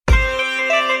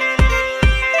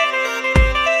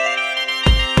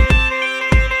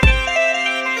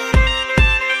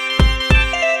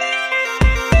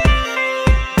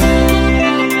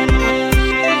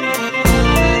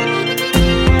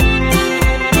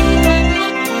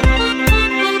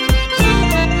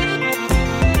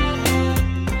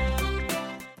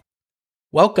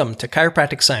Welcome to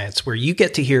Chiropractic Science, where you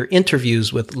get to hear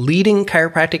interviews with leading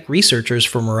chiropractic researchers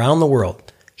from around the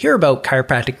world. Hear about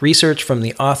chiropractic research from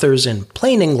the authors in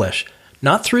plain English,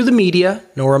 not through the media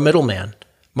nor a middleman.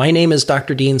 My name is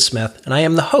Dr. Dean Smith, and I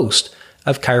am the host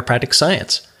of Chiropractic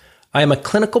Science. I am a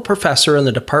clinical professor in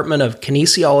the Department of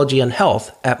Kinesiology and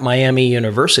Health at Miami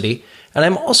University, and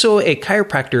I'm also a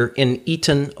chiropractor in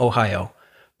Eaton, Ohio.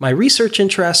 My research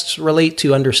interests relate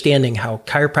to understanding how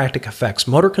chiropractic affects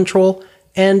motor control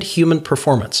and human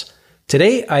performance.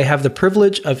 Today, I have the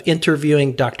privilege of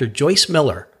interviewing Dr. Joyce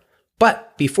Miller.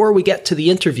 But before we get to the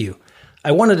interview,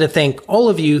 I wanted to thank all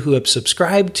of you who have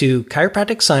subscribed to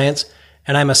Chiropractic Science,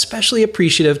 and I'm especially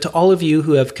appreciative to all of you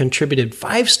who have contributed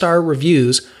 5-star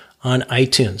reviews on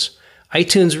iTunes.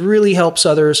 iTunes really helps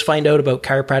others find out about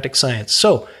chiropractic science.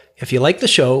 So if you like the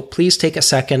show, please take a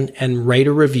second and write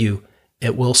a review.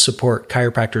 It will support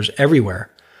chiropractors everywhere.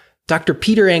 Dr.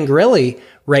 Peter Angrilli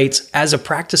writes, as a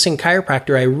practicing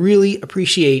chiropractor, I really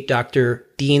appreciate Dr.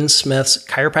 Dean Smith's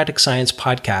Chiropractic Science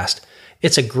podcast.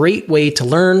 It's a great way to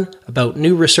learn about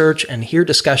new research and hear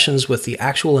discussions with the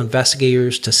actual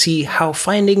investigators to see how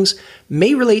findings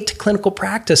may relate to clinical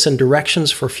practice and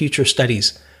directions for future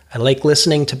studies. I like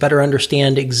listening to better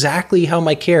understand exactly how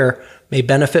my care may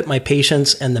benefit my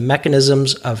patients and the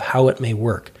mechanisms of how it may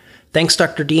work. Thanks,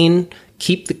 Dr. Dean.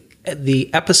 Keep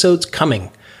the episodes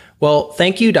coming. Well,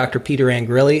 thank you, Dr. Peter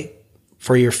Angrilli,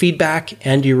 for your feedback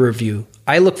and your review.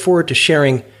 I look forward to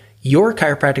sharing your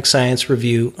chiropractic science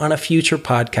review on a future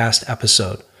podcast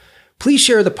episode. Please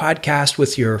share the podcast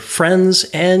with your friends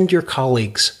and your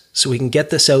colleagues so we can get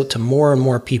this out to more and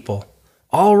more people.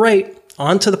 All right,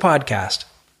 on to the podcast.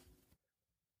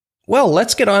 Well,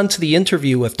 let's get on to the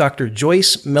interview with Dr.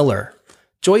 Joyce Miller.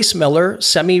 Joyce Miller,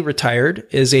 semi-retired,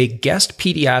 is a guest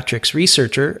pediatrics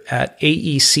researcher at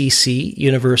AECC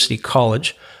University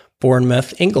College,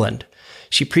 Bournemouth, England.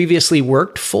 She previously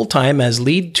worked full-time as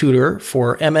lead tutor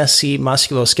for MSc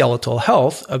Musculoskeletal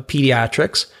Health of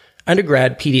Pediatrics,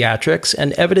 undergrad pediatrics,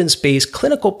 and evidence-based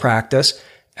clinical practice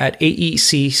at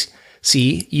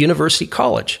AECC University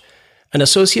College. An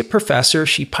associate professor,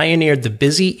 she pioneered the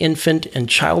busy infant and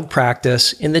child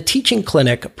practice in the teaching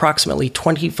clinic approximately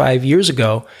 25 years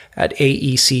ago at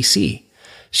AECC.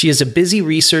 She is a busy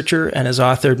researcher and has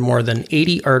authored more than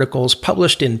 80 articles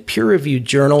published in peer-reviewed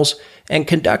journals and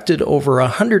conducted over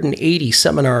 180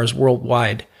 seminars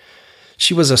worldwide.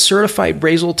 She was a certified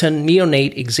Brazelton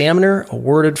neonate examiner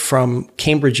awarded from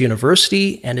Cambridge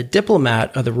University and a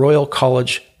diplomat of the Royal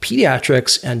College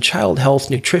Pediatrics and Child Health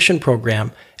Nutrition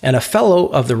Program and a fellow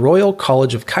of the Royal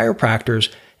College of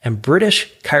Chiropractors and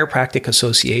British Chiropractic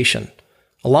Association.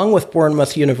 Along with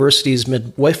Bournemouth University's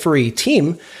midwifery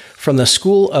team from the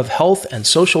School of Health and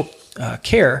Social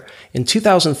Care, in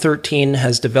 2013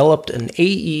 has developed an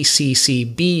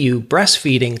AECC BU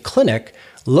breastfeeding clinic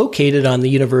located on the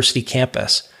university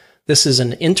campus. This is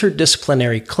an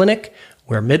interdisciplinary clinic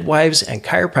where midwives and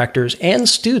chiropractors and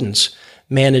students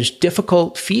manage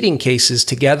difficult feeding cases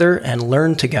together and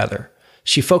learn together.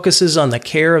 She focuses on the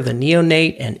care of the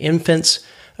neonate and infants,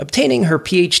 obtaining her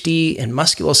PhD in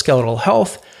musculoskeletal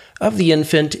health of the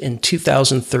infant in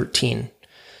 2013.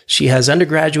 She has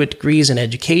undergraduate degrees in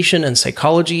education and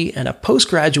psychology and a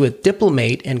postgraduate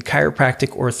diplomate in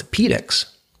chiropractic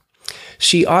orthopedics.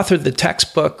 She authored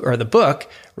the book,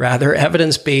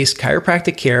 Evidence-Based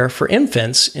Chiropractic Care for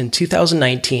Infants in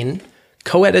 2019,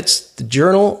 co-edits the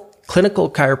journal Clinical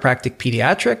Chiropractic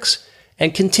Pediatrics,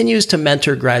 and continues to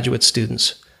mentor graduate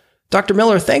students. Dr.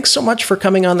 Miller, thanks so much for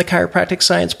coming on the Chiropractic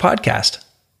Science podcast.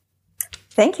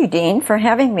 Thank you, Dean, for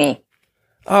having me.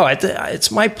 Oh, it's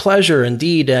my pleasure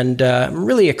indeed, and I'm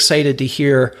really excited to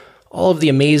hear all of the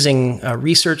amazing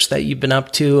research that you've been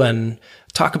up to and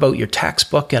talk about your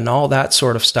textbook and all that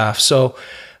sort of stuff. So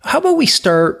how about we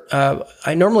start,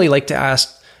 I normally like to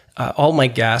ask all my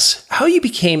guests how you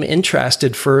became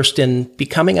interested first in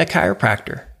becoming a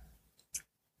chiropractor.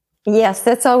 Yes,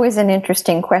 that's always an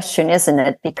interesting question, isn't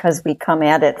it? Because we come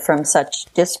at it from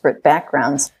such disparate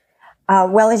backgrounds.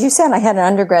 Well, as you said, I had an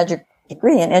undergraduate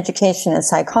degree in education and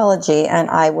psychology, and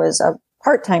I was a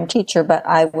part-time teacher, but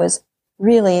I was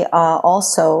really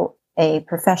also a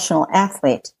professional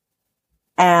athlete.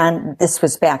 And this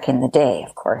was back in the day,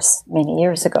 of course, many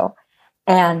years ago.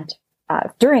 And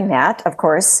during that, of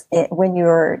course, when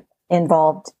you're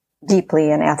involved deeply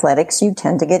in athletics, you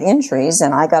tend to get injuries.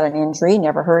 And I got an injury,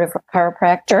 never heard of a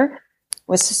chiropractor,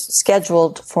 was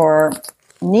scheduled for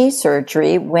knee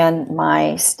surgery when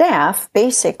my staff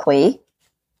basically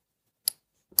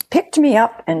picked me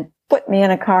up and put me in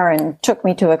a car and took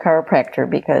me to a chiropractor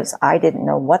because I didn't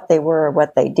know what they were or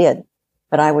what they did,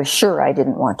 but I was sure I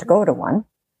didn't want to go to one.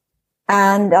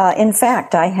 And in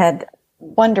fact, I had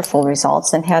wonderful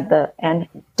results and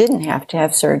didn't have to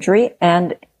have surgery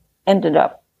and ended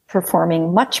up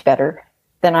performing much better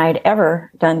than I'd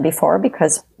ever done before,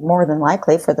 because more than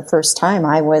likely for the first time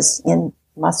my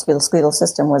musculoskeletal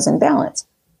system was in balance.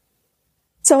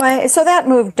 So that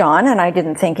moved on, and I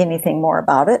didn't think anything more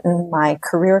about it, and my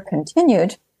career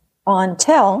continued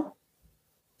until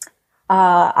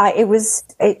it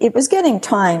was getting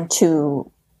time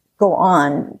to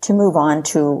move on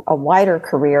to a wider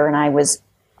career, and I was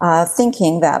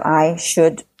thinking that I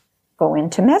should go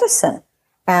into medicine.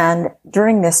 And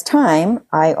during this time,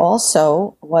 I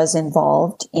also was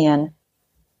involved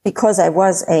because I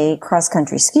was a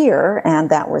cross-country skier, and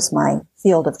that was my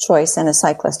field of choice, and a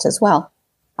cyclist as well.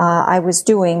 I was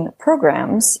doing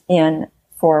programs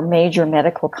for major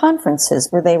medical conferences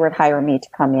where they would hire me to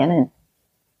come in and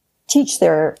teach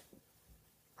their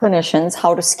clinicians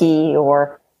how to ski,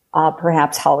 or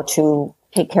perhaps how to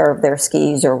take care of their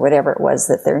skis, or whatever it was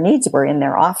that their needs were in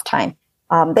their off time.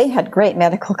 They had great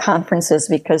medical conferences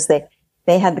because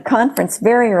they had the conference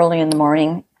very early in the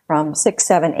morning from 6,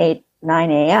 7, 8,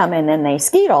 9 a.m. and then they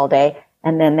skied all day,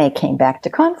 and then they came back to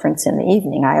conference in the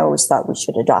evening. I always thought we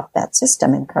should adopt that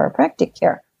system in chiropractic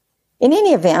care. In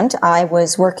any event, I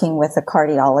was working with a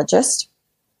cardiologist,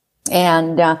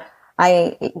 and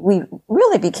we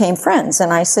really became friends.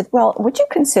 And I said, well, would you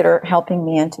consider helping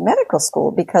me into medical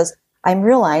school? Because I'm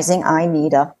realizing I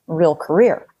need a real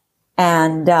career.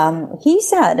 And he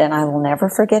said, and I will never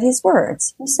forget his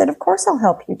words, he said, of course I'll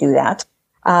help you do that.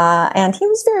 And he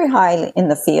was very high in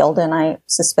the field, and I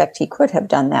suspect he could have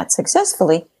done that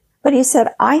successfully. But he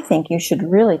said, I think you should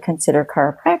really consider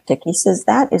chiropractic. He says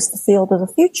that is the field of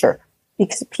the future,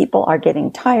 because people are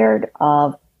getting tired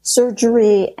of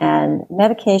surgery and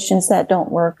medications that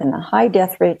don't work and the high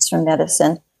death rates from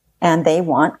medicine, and they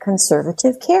want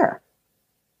conservative care.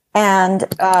 And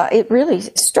it really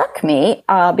struck me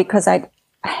because I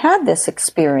had this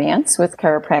experience with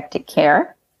chiropractic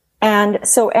care. And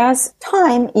so as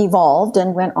time evolved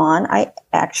and went on, I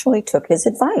actually took his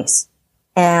advice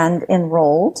and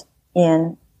enrolled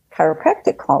in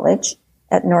chiropractic college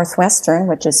at Northwestern,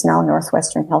 which is now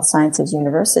Northwestern Health Sciences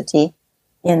University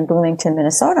in Bloomington,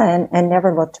 Minnesota, and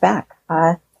never looked back.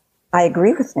 I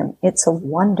agree with him. It's a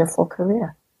wonderful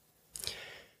career.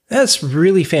 That's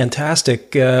really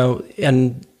fantastic.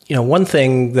 And, one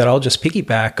thing that I'll just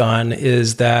piggyback on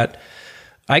is that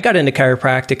I got into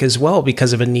chiropractic as well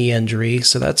because of a knee injury.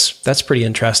 So that's pretty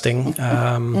interesting.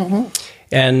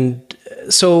 And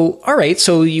so, all right.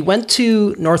 So you went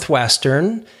to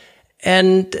Northwestern,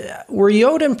 and were you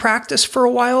out in practice for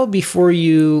a while before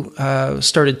you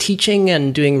started teaching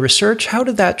and doing research? How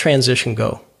did that transition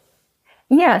go?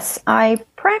 Yes, I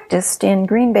practiced in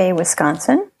Green Bay,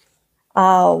 Wisconsin.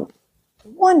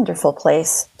 Wonderful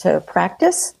place to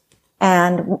practice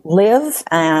and live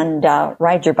and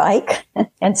ride your bike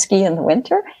and ski in the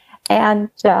winter. And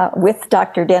with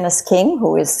Dr. Dennis King,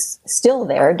 who is still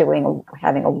there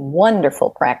having a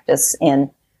wonderful practice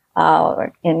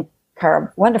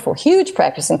wonderful, huge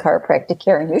practice in chiropractic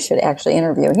care, and you should actually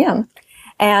interview him.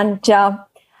 And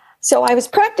so I was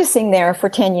practicing there for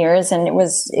 10 years, and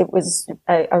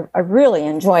I really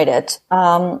enjoyed it.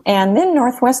 And then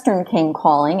Northwestern came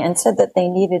calling and said that they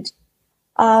needed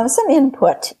some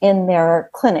input in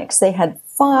their clinics. They had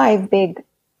 5 big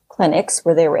clinics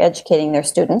where they were educating their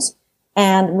students.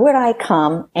 And would I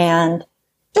come and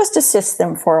just assist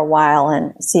them for a while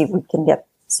and see if we can get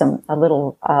a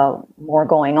little more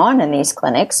going on in these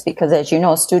clinics? Because as you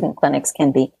know, student clinics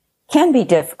can be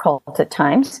difficult at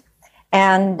times.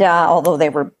 And although they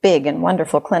were big and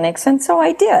wonderful clinics, and so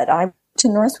I did. I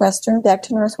went back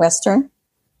to Northwestern.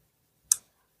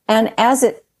 And as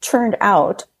it turned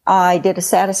out, I did a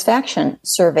satisfaction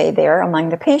survey there among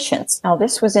the patients. Now,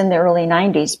 this was in the early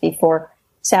 90s, before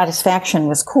satisfaction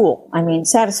was cool. I mean,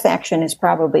 satisfaction is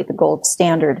probably the gold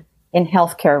standard in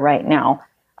healthcare right now.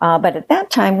 But at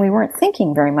that time, we weren't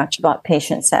thinking very much about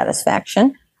patient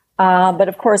satisfaction. But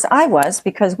of course I was,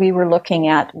 because we were looking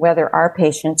at whether our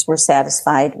patients were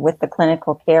satisfied with the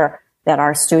clinical care that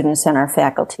our students and our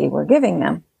faculty were giving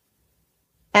them.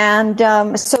 And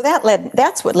so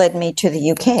that's what led me to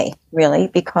the UK, really,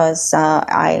 because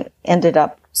I ended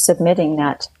up submitting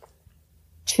that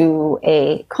to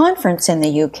a conference in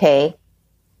the UK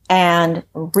and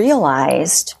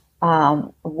realized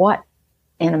what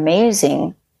an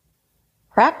amazing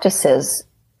practices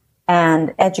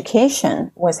and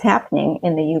education was happening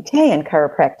in the UK in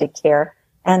chiropractic care.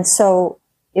 And so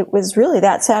it was really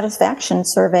that satisfaction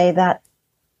survey that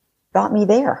got me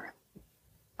there.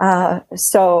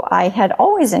 So I had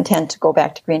always intended to go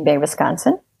back to Green Bay,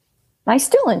 Wisconsin. I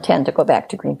still intend to go back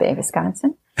to Green Bay,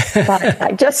 Wisconsin, but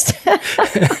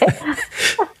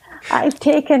I've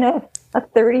taken a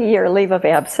 30-year leave of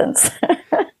absence.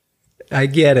 I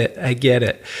get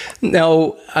it.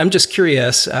 Now, I'm just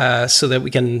curious, so that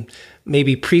we can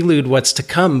maybe prelude what's to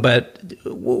come, but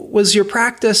was your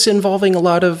practice involving a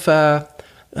lot of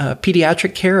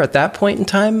pediatric care at that point in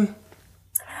time?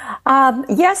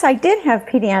 Yes, I did have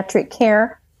pediatric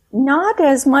care, not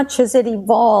as much as it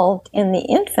evolved in the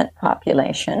infant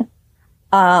population,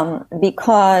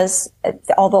 because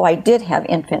although I did have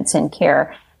infants in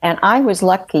care, and I was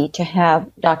lucky to have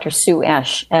Dr. Sue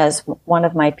Esch as one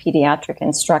of my pediatric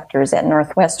instructors at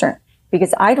Northwestern,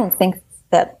 because I don't think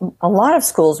that a lot of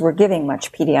schools were giving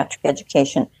much pediatric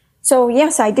education. So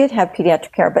yes, I did have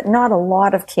pediatric care, but not a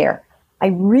lot of care. I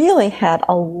really had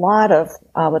a lot of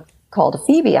what's called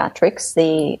phoebiatrics,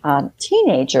 the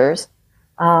teenagers,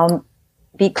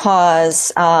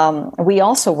 because we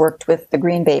also worked with the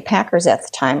Green Bay Packers at the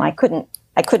time. I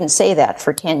couldn't say that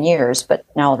for 10 years, but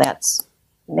now that's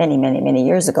many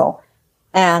years ago.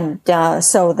 And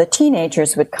so the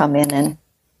teenagers would come in and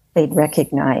they'd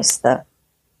recognize the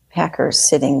Packers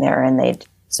sitting there, and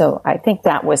so I think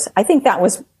that was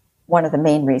one of the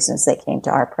main reasons they came to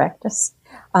our practice.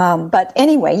 But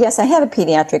anyway, yes, I have a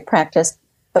pediatric practice,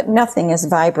 but nothing as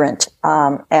vibrant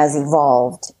as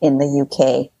evolved in the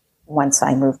UK once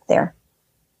I moved there.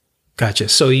 Gotcha.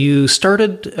 So you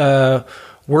started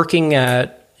working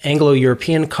at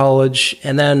Anglo-European College,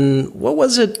 and then what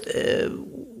was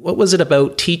it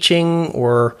about teaching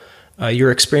or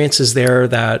your experiences there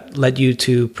that led you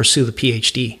to pursue the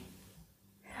PhD?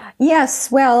 Yes,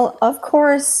 well, of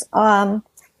course,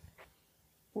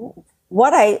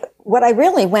 what I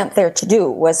really went there to do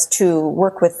was to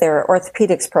work with their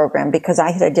orthopedics program, because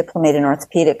I had a diplomate in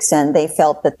orthopedics, and they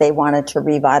felt that they wanted to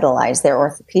revitalize their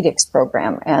orthopedics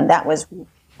program, and that was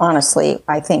honestly,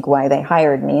 I think, why they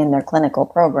hired me in their clinical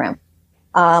program.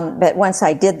 But once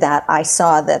I did that, I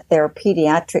saw that their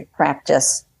pediatric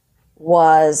practice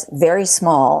was very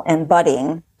small and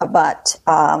budding, but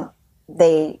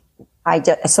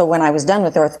so when I was done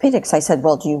with orthopedics, I said,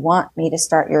 well, do you want me to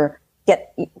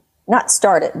get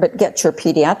your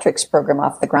pediatrics program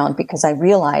off the ground? Because I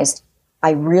realized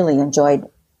I really enjoyed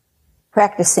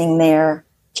practicing there,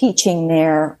 teaching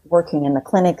there, working in the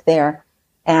clinic there,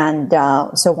 and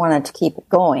so wanted to keep it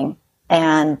going.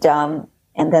 And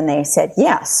then they said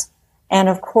yes. And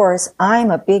of course, I'm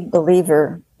a big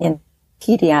believer in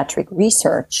pediatric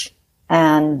research,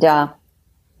 and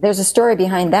there's a story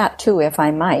behind that too, if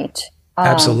I might.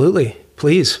 Absolutely,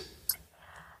 please.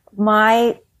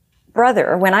 My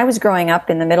brother, when I was growing up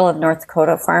in the middle of North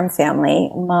Dakota farm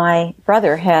family, my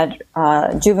brother had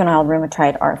juvenile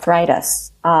rheumatoid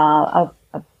arthritis, a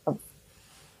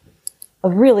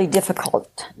really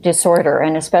difficult disorder,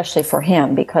 and especially for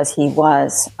him, because he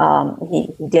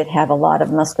did have a lot of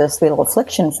musculoskeletal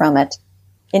affliction from it.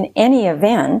 In any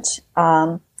event,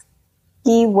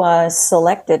 he was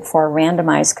selected for a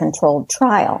randomized controlled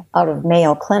trial out of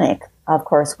Mayo Clinic, of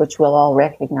course, which we'll all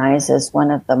recognize as one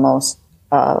of the most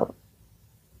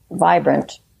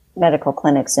vibrant medical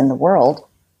clinics in the world,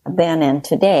 then and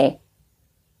today.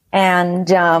 And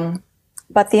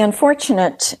but the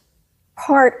unfortunate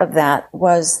part of that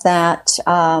was that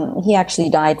he actually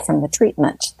died from the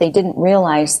treatment. They didn't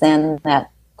realize then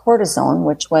that cortisone,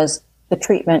 which was the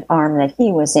treatment arm that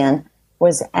he was in,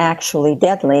 was actually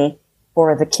deadly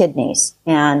for the kidneys.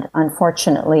 And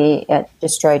unfortunately, it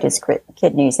destroyed his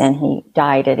kidneys, and he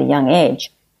died at a young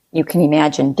age. You can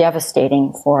imagine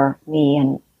devastating for me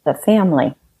and the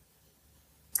family.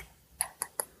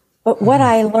 But what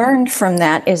I learned from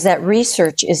that is that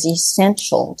research is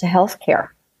essential to healthcare,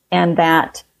 and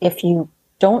that if you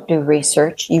don't do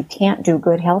research, you can't do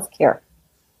good healthcare.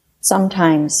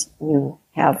 Sometimes you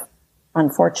have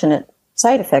unfortunate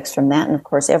side effects from that, and of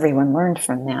course everyone learned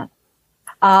from that.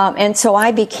 And so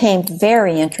I became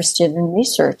very interested in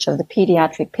research of the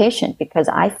pediatric patient because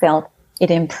I felt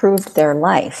it improved their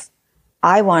life.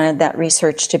 I wanted that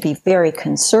research to be very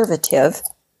conservative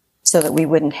so that we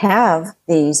wouldn't have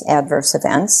these adverse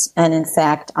events. And in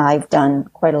fact, I've done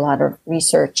quite a lot of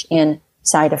research in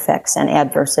side effects and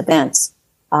adverse events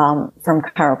from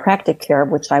chiropractic care,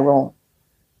 which I will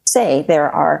say there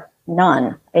are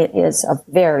none. It is a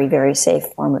very, very safe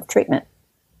form of treatment.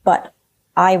 But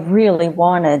I really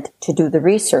wanted to do the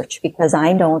research because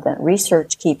I know that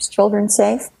research keeps children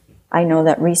safe. I know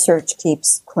that research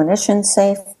keeps clinicians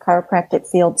safe, chiropractic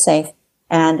field safe.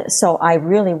 And so I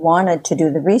really wanted to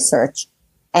do the research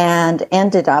and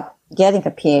ended up getting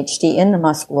a PhD in the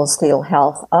musculoskeletal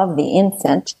health of the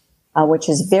infant, which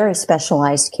is very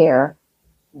specialized care.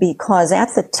 because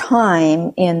at the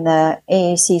time in the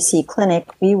AACC clinic,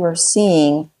 we were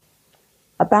seeing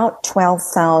about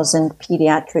 12,000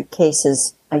 pediatric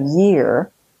cases a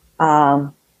year,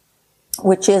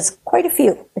 which is quite a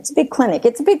few. It's a big clinic.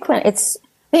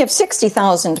 They have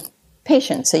 60,000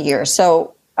 patients a year,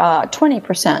 so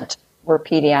 20% were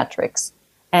pediatrics,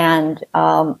 and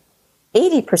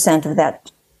 80% of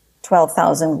that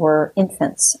 12,000 were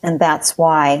infants, and that's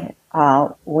why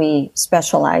we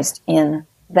specialized in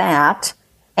that.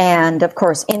 And of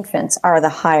course, infants are the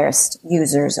highest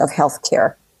users of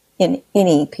healthcare in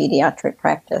any pediatric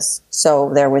practice,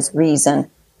 so there was reason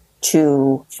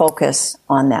to focus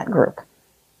on that group.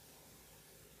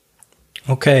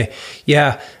 Okay,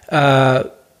 yeah,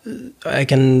 I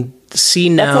can see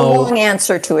now. That's a long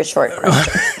answer to a short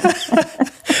question.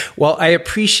 Well, I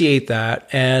appreciate that,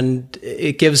 and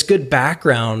it gives good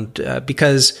background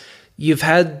because you've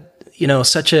had,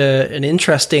 such an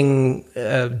interesting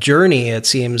journey. It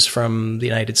seems from the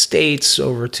United States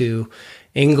over to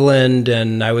England,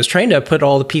 and I was trying to put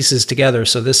all the pieces together.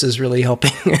 So this is really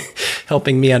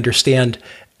helping me understand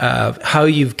how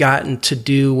you've gotten to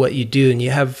do what you do, and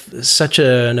you have such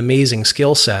an amazing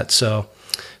skill set. So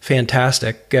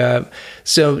fantastic.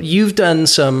 So you've done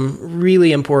some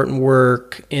really important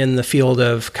work in the field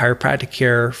of chiropractic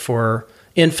care for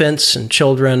infants and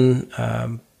children,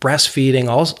 breastfeeding,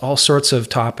 all sorts of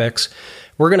topics.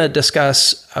 We're going to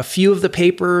discuss a few of the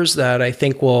papers that I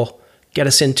think will get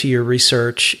us into your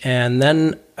research. And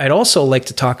then I'd also like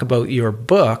to talk about your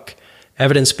book,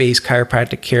 Evidence-Based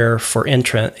Chiropractic Care for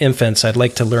Infants. I'd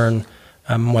like to learn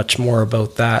much more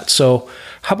about that. So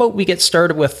how about we get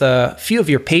started with a few of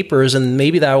your papers, and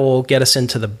maybe that will get us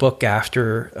into the book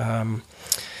after.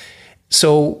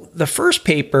 So the first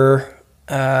paper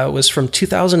was from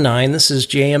 2009. This is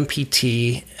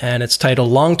JMPT, and it's titled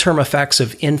Long-Term Effects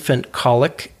of Infant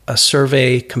Colic, a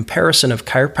Survey Comparison of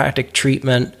Chiropractic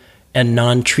Treatment and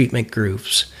Non-Treatment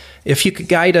Groups. If you could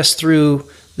guide us through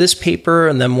this paper,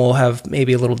 and then we'll have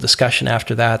maybe a little discussion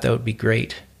after that, that would be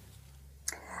great.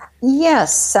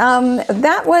 Yes,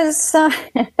 that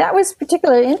was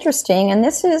particularly interesting, and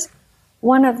this is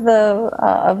one of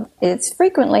the it's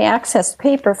frequently accessed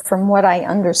paper from what I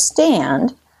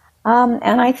understand,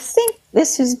 and I think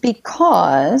this is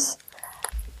because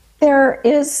there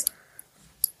is,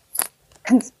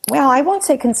 I won't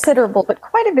say considerable, but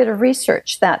quite a bit of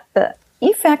research that the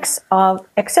effects of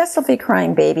excessively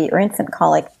crying baby or infant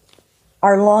colic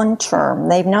are long-term.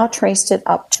 They've now traced it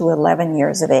up to 11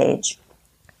 years of age.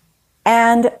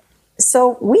 And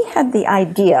so we had the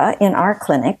idea in our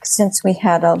clinic, since we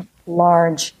had a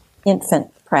large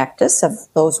infant practice of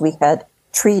those we had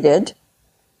treated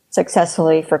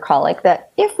successfully for colic, that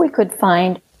if we could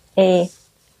find a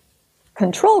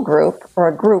control group or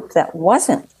a group that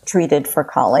wasn't treated for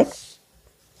colic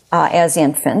as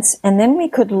infants, and then we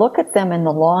could look at them in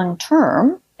the long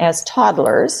term as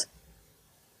toddlers,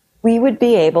 we would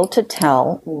be able to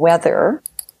tell whether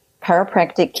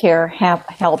chiropractic care have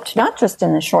helped not just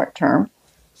in the short term,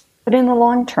 but in the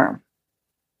long term.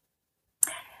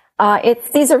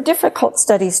 These are difficult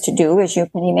studies to do, as you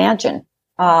can imagine.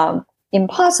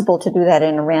 Impossible to do that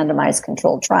in a randomized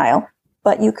controlled trial,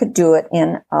 but you could do it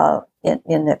in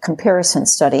the comparison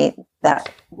study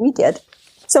that we did.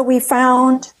 So we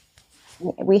found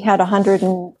we had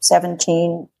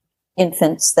 117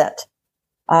 infants that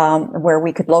where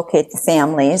we could locate the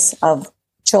families of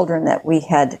children that we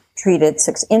had treated,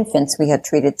 infants we had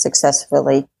treated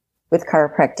successfully with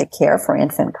chiropractic care for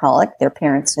infant colic. Their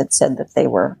parents had said that they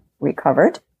were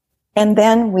recovered. And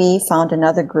then we found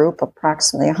another group,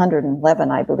 approximately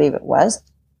 111, I believe it was,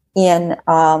 in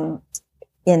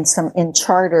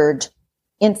chartered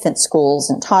infant schools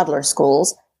and toddler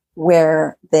schools,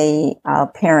 where the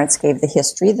parents gave the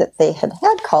history that they had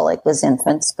had colic as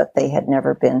infants, but they had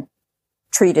never been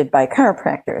treated by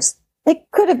chiropractors. They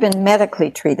could have been medically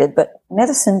treated, but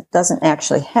medicine doesn't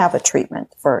actually have a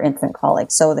treatment for infant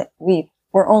colic, so that we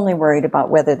were only worried about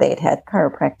whether they had had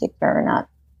chiropractic care or not.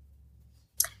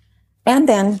 And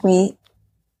then we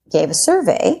gave a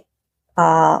survey,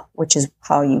 which is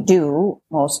how you do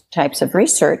most types of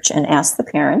research, and asked the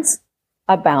parents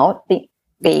about the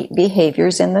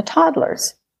behaviors in the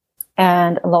toddlers.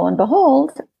 And lo and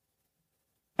behold,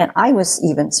 and I was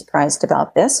even surprised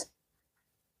about this,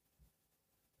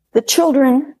 the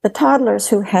toddlers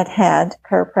who had had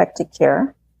chiropractic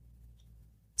care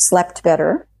slept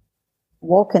better,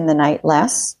 woke in the night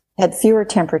less, had fewer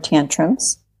temper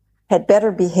tantrums, had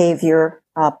better behavior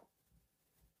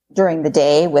during the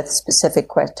day with specific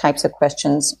types of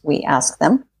questions we asked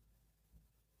them,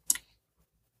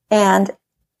 and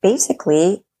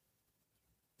basically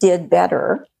did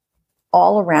better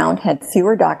all around had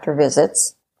fewer doctor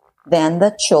visits than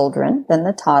the children, than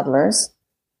the toddlers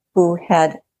who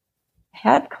had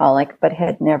colic but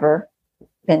had never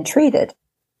been treated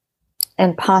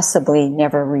and possibly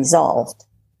never resolved.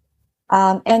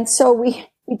 And so we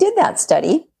did that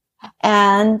study,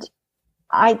 and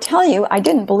I tell you, I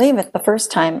didn't believe it the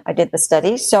first time I did the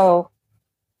study, so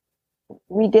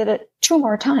we did it 2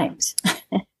 more times.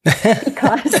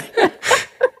 because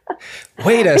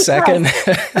Wait a second.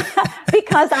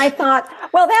 because I thought,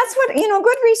 well, that's what,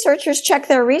 good researchers check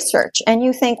their research. And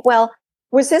you think, well,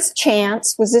 was this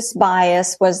chance? Was this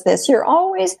bias? Was this, you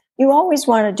always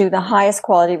want to do the highest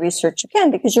quality research you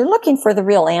can because you're looking for the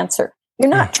real answer. You're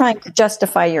not trying to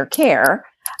justify your care.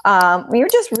 You're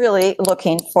just really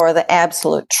looking for the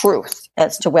absolute truth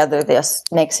as to whether this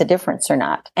makes a difference or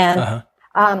not. And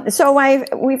so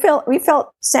we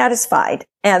felt satisfied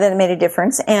that it made a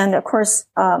difference. And of course,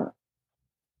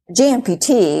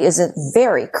 JNPT is a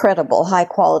very credible, high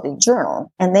quality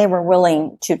journal, and they were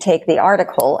willing to take the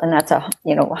article, and that's a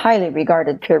highly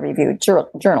regarded peer reviewed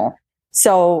journal.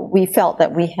 So we felt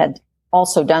that we had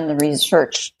also done the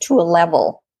research to a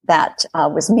level that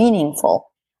was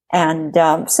meaningful, and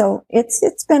so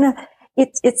it's been a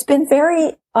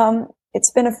very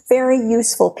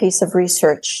useful piece of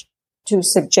research to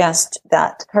suggest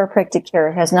that chiropractic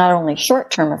care has not only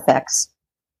short-term effects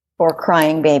for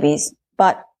crying babies,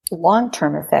 but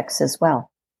long-term effects as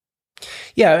well.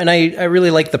 Yeah, and I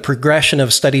really like the progression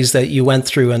of studies that you went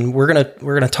through, and we're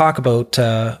gonna talk about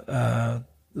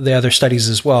the other studies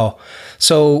as well.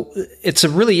 So it's a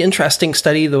really interesting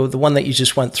study, the one that you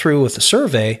just went through with the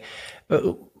survey.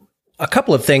 A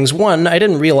couple of things. One, I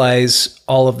didn't realize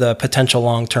all of the potential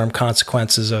long-term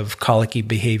consequences of colicky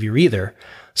behavior either.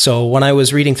 So when I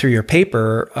was reading through your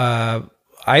paper,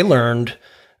 I learned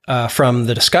from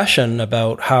the discussion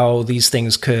about how these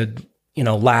things could,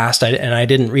 last. And I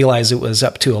didn't realize it was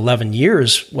up to 11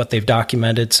 years what they've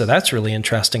documented. So that's really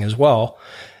interesting as well.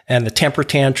 And the temper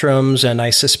tantrums, and I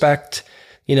suspect,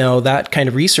 that kind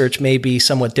of research may be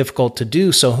somewhat difficult to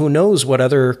do. So who knows what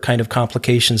other kind of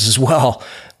complications as well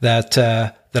that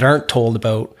aren't told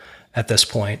about at this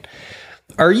point.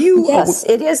 Are you? Yes,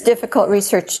 it is difficult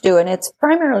research to do, and it's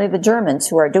primarily the Germans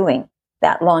who are doing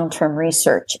that long-term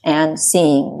research and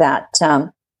seeing that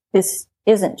this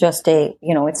isn't just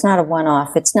it's not a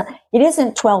one-off. It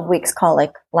isn't 12 weeks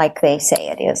colic like they say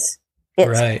it is.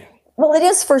 Right. Well, it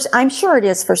is I'm sure it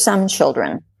is for some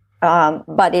children,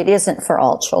 but it isn't for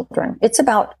all children. It's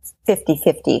about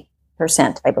 50%,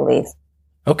 I believe.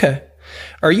 Okay.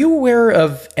 Are you aware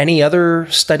of any other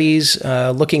studies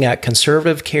looking at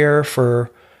conservative care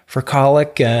for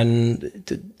colic?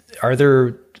 And are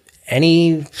there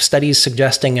any studies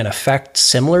suggesting an effect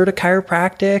similar to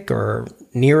chiropractic or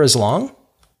near as long?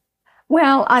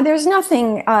 Well, there's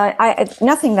nothing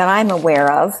that I'm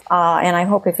aware of, and I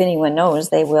hope if anyone knows,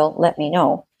 they will let me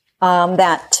know,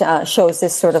 that shows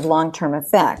this sort of long-term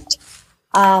effect.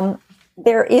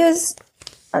 There is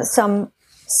some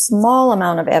small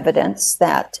amount of evidence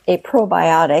that a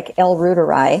probiotic,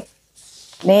 L-reuteri,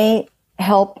 may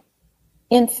help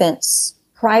infants,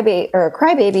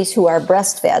 crybabies who are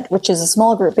breastfed, which is a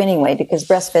small group anyway, because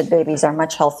breastfed babies are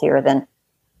much healthier than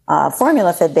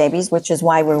formula-fed babies, which is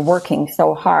why we're working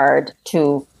so hard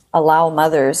to allow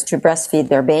mothers to breastfeed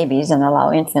their babies and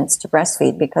allow infants to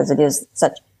breastfeed, because it is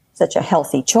such a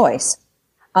healthy choice.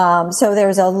 So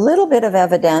there's a little bit of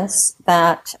evidence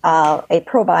that a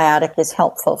probiotic is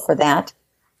helpful for that.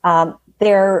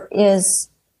 There is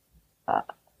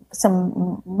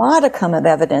some modicum of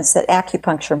evidence that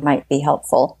acupuncture might be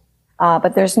helpful,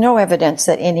 but there's no evidence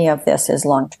that any of this is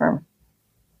long-term.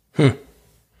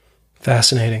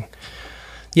 Fascinating.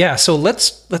 Yeah, so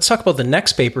let's talk about the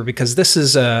next paper, because this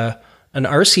is an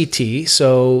RCT.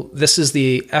 So this is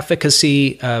the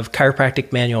efficacy of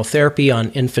chiropractic manual therapy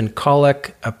on infant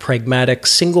colic, a pragmatic,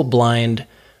 single-blind,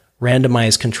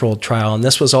 randomized controlled trial. And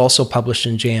this was also published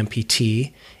in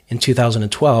JNPT in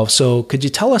 2012. So could you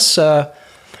tell us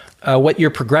what your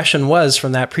progression was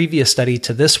from that previous study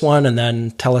to this one, and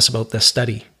then tell us about this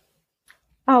study?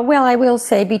 Well, I will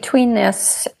say between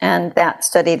this and that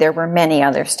study, there were many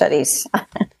other studies.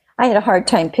 I had a hard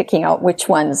time picking out which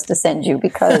ones to send you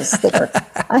because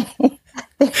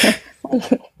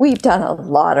we've done a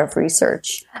lot of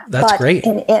research. That's great.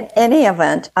 In any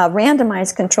event, a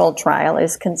randomized controlled trial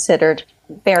is considered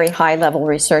very high-level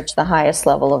research, the highest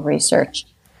level of research,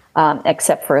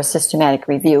 except for a systematic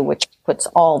review, which puts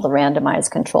all the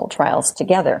randomized controlled trials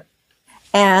together.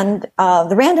 And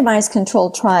the randomized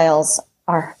controlled trials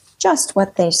are just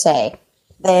what they say.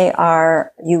 They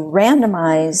are, you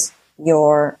randomize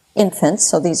your infants,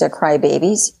 so these are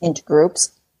crybabies, into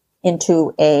groups,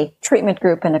 into a treatment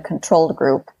group and a controlled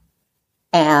group.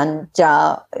 And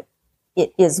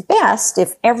it is best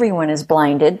if everyone is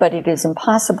blinded, but it is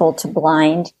impossible to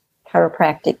blind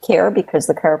chiropractic care because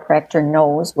the chiropractor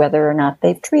knows whether or not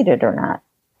they've treated or not.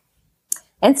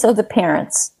 And so the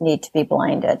parents need to be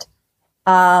blinded.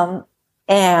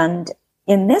 And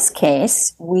in this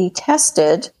case, we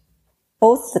tested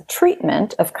both the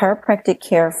treatment of chiropractic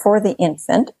care for the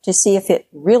infant to see if it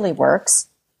really works,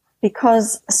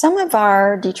 because some of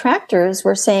our detractors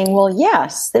were saying, well,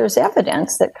 yes, there's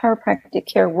evidence that chiropractic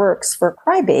care works for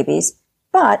crybabies,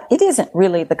 but it isn't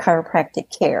really the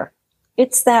chiropractic care.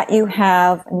 It's that you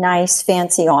have nice,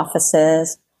 fancy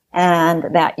offices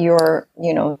and that you're,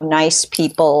 nice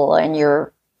people and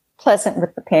you're pleasant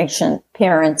with the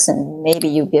parents, and maybe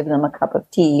you give them a cup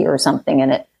of tea or something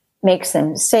and it makes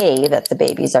them say that the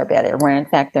babies are better, when in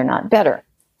fact they're not better.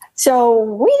 So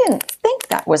we didn't think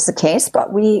that was the case,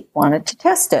 but we wanted to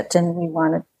test it, and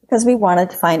because we wanted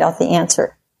to find out the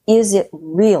answer. Is it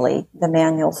really the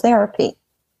manual therapy?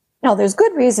 Now, there's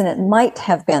good reason it might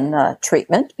have been the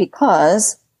treatment,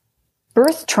 because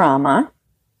birth trauma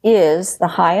is the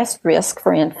highest risk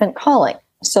for infant colic.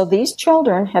 So these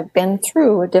children have been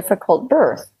through a difficult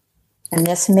birth, and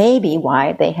this may be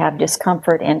why they have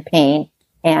discomfort and pain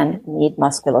and need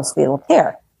musculoskeletal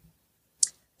care.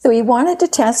 So we wanted to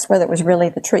test whether it was really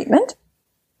the treatment.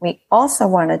 We also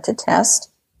wanted to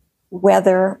test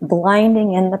whether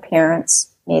blinding in the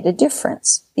parents made a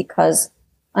difference, because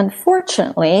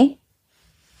unfortunately,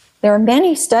 there are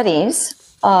many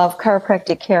studies of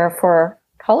chiropractic care for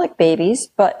colic babies,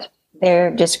 but they're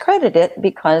discredited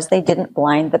because they didn't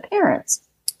blind the parents.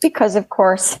 Because, of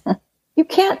course,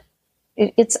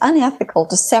 it's unethical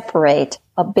to separate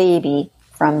a baby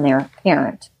from their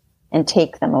parent and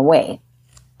take them away.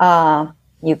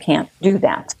 You can't do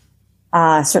that.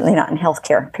 Certainly not in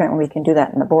healthcare. Apparently we can do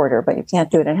that in the border, but you can't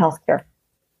do it in healthcare.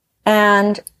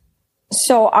 And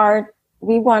so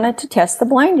we wanted to test the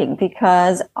blinding,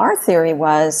 because our theory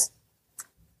was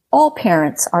all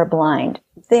parents are blind.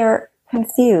 They're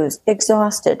confused,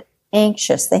 exhausted,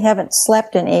 anxious. They haven't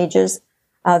slept in ages.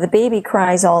 The baby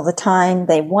cries all the time.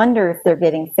 They wonder if they're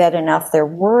getting fed enough. They're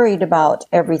worried about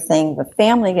everything. The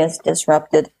family is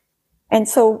disrupted. And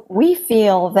so we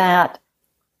feel that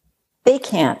they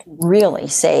can't really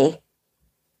say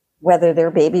whether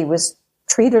their baby was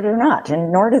treated or not, and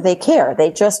nor do they care.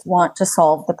 They just want to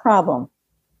solve the problem.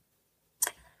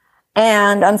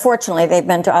 And unfortunately, they've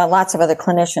been to lots of other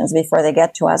clinicians before they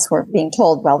get to us who are being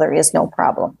told, well, there is no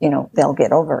problem. They'll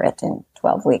get over it in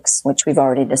 12 weeks, which we've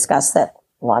already discussed that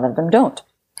a lot of them don't.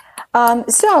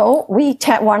 So we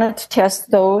wanted to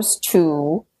test those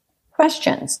two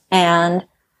questions. And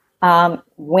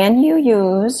when you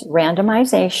use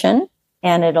randomization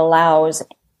and it allows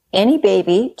any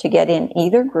baby to get in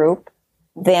either group,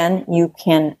 then you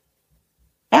can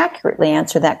accurately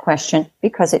answer that question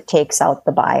because it takes out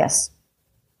the bias.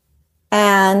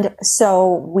 And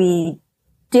so we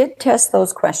did test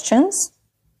those questions.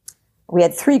 We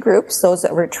had 3 groups: those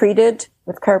that were treated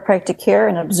with chiropractic care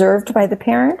and observed by the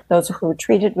parent, those who were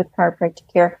treated with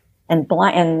chiropractic care and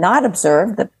not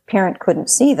observed, the parent couldn't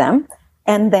see them.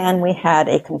 And then we had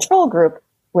a control group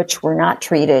which were not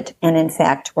treated and in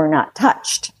fact were not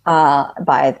touched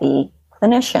by the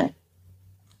clinician.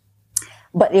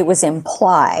 But it was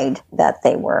implied that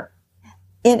they were.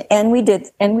 And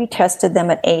we tested them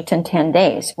at 8 and 10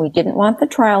 days. We didn't want the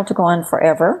trial to go on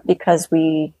forever because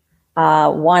we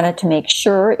wanted to make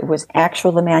sure it was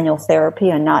actual manual therapy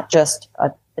and not just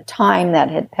the time that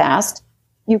had passed.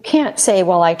 You can't say,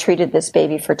 well, I treated this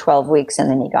baby for 12 weeks and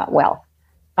then he got well.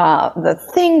 The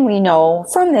thing we know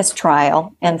from this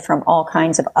trial and from all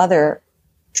kinds of other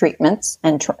treatments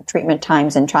and treatment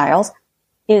times and trials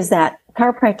is that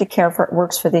chiropractic care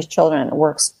works for these children. It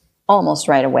works almost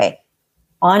right away.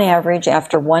 On average,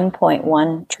 after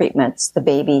 1.1 treatments, the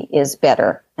baby is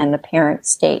better, and the parent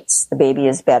states the baby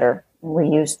is better. We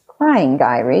used crying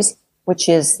diaries, which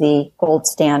is the gold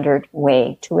standard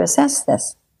way to assess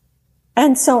this.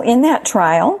 And so in that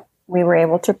trial, we were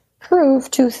able to prove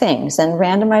 2 things, and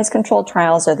randomized controlled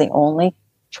trials are the only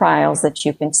trials that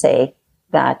you can say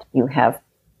that you have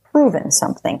proven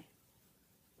something.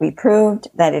 We proved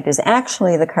that it is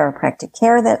actually the chiropractic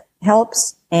care that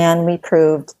helps, and we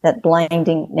proved that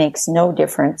blinding makes no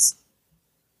difference.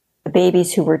 The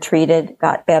babies who were treated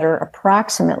got better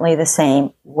approximately the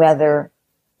same whether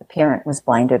the parent was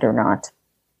blinded or not.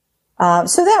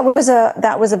 So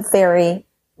that was a very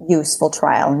useful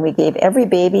trial, and we gave every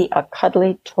baby a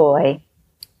cuddly toy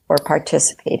for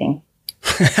participating.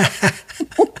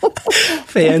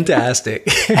 Fantastic.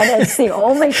 And it's the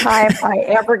only time I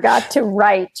ever got to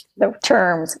write the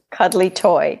terms cuddly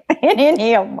toy in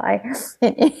any of my.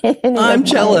 I'm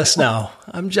jealous now.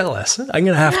 I'm jealous. I'm going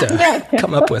to have to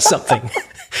come up with something.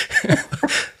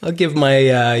 I'll give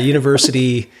my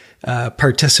university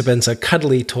participants a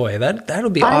cuddly toy. That'll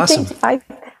be awesome.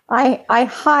 I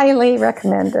highly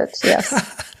recommend it. Yes.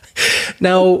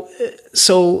 Now,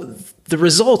 so the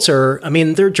results are, I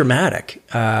mean, they're dramatic.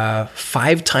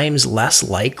 5 times less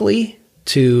likely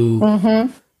to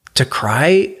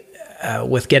cry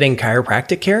with getting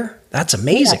chiropractic care. That's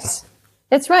amazing. Yes.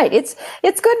 It's right. It's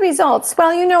good results. Well,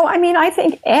 I mean, I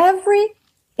think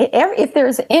if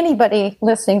there's anybody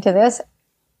listening to this,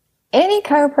 any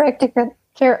chiropractor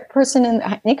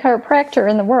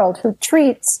in the world who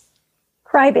treats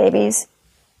crybabies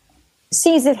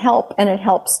sees it help, and it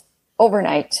helps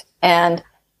overnight. And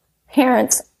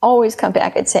parents always come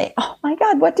back and say, "Oh my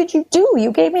God, what did you do?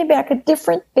 You gave me back a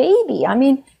different baby." I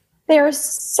mean, they're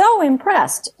so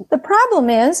impressed. The problem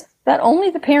is that only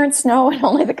the parents know and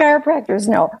only the chiropractors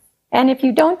know. And if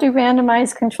you don't do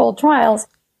randomized controlled trials,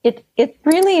 it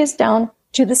really is down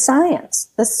to the science.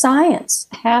 The science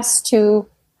has to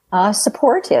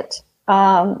support it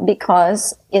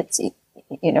because it's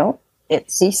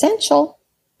essential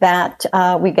that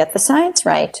we get the science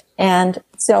right. And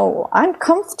so I'm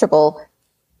comfortable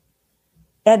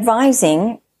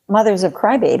advising mothers of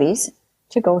crybabies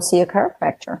to go see a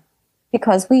chiropractor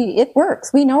because it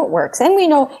works. We know it works. And we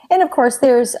know, and of course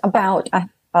there's about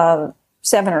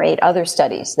 7 or 8 other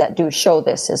studies that do show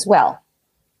this as well.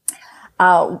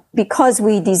 Because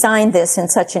we designed this in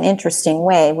such an interesting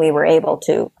way, we were able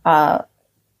to,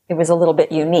 it was a little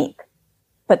bit unique.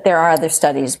 But there are other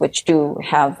studies which do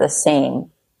have the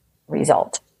same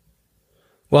result.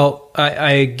 Well,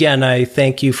 I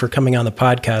thank you for coming on the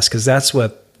podcast, because that's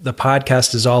what the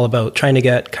podcast is all about, trying to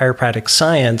get chiropractic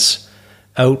science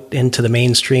out into the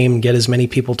mainstream, get as many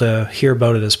people to hear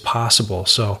about it as possible.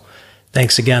 So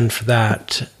thanks again for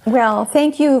that. Well,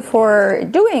 thank you for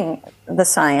doing the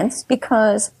science,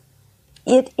 because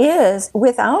it is,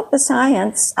 without the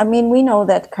science, I mean, we know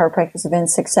that chiropractors have been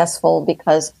successful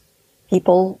because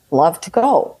people love to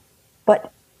go.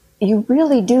 But you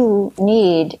really do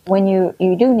need,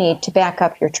 you do need to back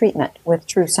up your treatment with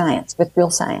true science, with real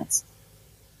science.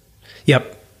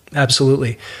 Yep,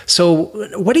 absolutely. So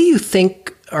what do you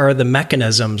think are the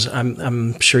mechanisms?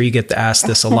 I'm sure you get to ask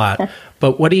this a lot,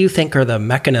 but what do you think are the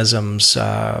mechanisms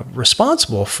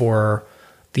responsible for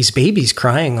these babies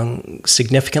crying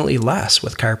significantly less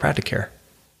with chiropractic care?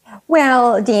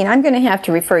 Well, Dean, I'm going to have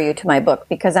to refer you to my book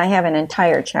because I have an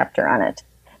entire chapter on it.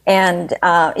 And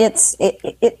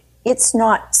it's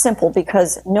not simple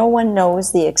because no one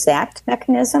knows the exact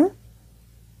mechanism,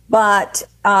 but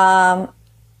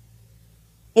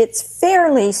it's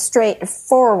fairly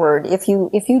straightforward if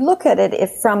you look at it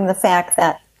from the fact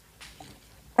that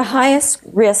the highest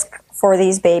risk for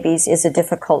these babies is a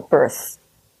difficult birth.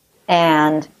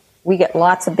 And we get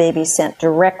lots of babies sent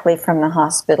directly from the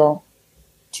hospital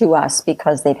to us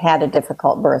because they've had a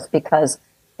difficult birth, because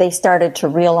they started to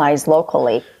realize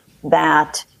locally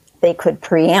that they could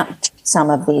preempt some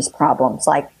of these problems,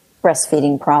 like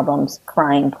breastfeeding problems,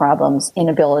 crying problems,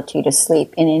 inability to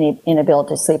sleep, inability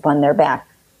to sleep on their back.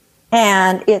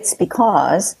 And it's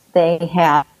because they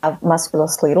have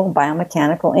musculoskeletal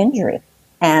biomechanical injury,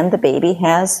 and the baby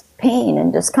has pain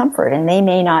and discomfort, and they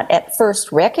may not at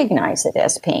first recognize it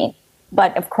as pain.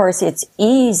 But of course, it's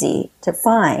easy to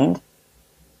find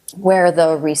where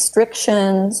the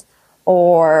restrictions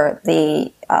or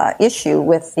the issue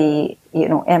with the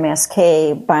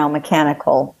MSK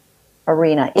biomechanical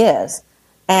arena is.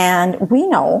 And we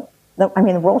know that,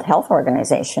 the World Health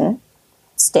Organization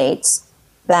states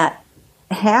that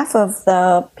half of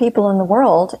the people in the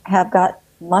world have got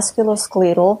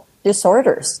musculoskeletal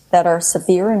disorders that are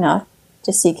severe enough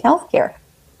to seek health care,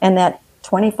 and that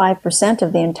 25%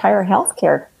 of the entire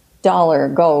healthcare dollar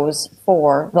goes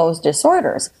for those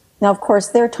disorders. Now, of course,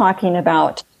 they're talking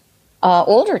about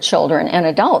older children and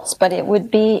adults, but it would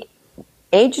be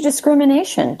age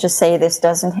discrimination to say this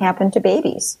doesn't happen to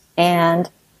babies. And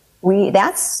we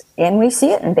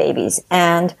see it in babies.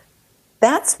 And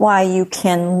that's why you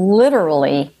can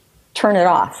literally turn it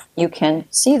off. You can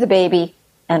see the baby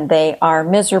and they are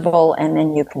miserable, and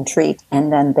then you can treat,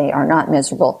 and then they are not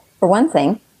miserable. For one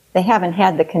thing, they haven't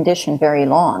had the condition very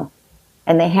long,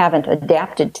 and they haven't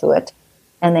adapted to it,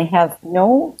 and they have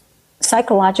no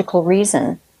psychological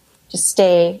reason to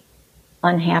stay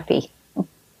unhappy.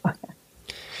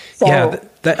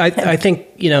 I think,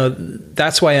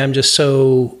 that's why I'm just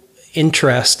so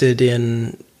interested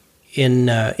in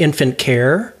infant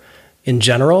care, in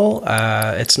general.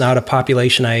 It's not a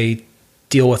population I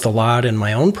deal with a lot in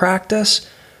my own practice,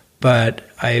 but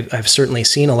I've certainly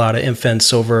seen a lot of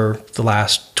infants over the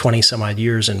last 20 some odd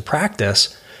years in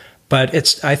practice.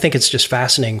 But I think it's just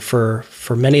fascinating for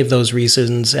many of those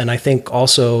reasons. And I think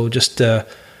also just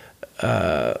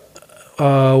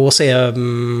we'll say a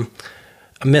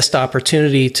missed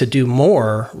opportunity to do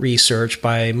more research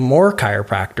by more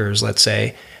chiropractors, let's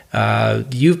say.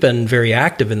 You've been very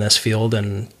active in this field,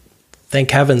 and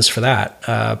thank heavens for that.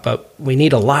 But we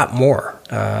need a lot more.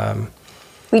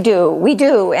 We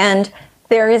do. And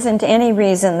there isn't any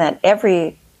reason that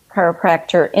every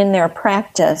chiropractor in their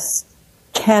practice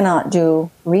cannot do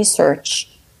research,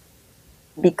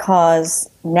 because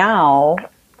now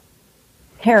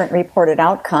parent-reported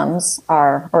outcomes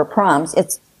or PROMs,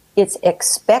 it's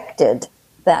expected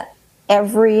that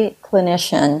every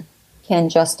clinician can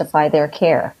justify their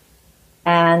care.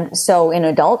 And so in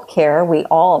adult care,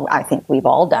 I think we've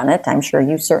all done it. I'm sure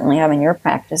you certainly have in your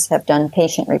practice, have done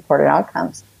patient-reported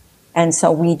outcomes. And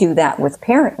so we do that with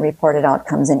parent-reported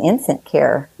outcomes in infant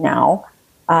care now,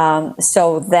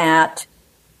 so that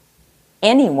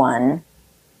anyone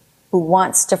who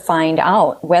wants to find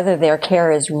out whether their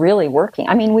care is really working.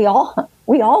 I mean, we all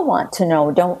want to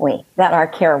know, don't we, that our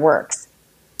care works.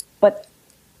 But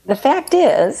the fact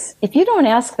is, if you don't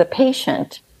ask the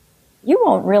patient, you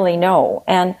won't really know.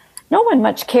 And no one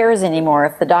much cares anymore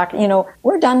if the doctor,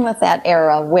 we're done with that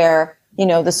era where,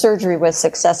 the surgery was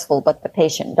successful, but the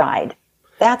patient died.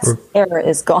 That era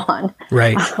is gone.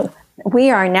 Right. We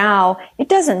are now, it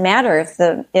doesn't matter if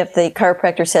the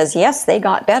chiropractor says, yes, they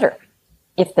got better.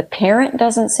 If the parent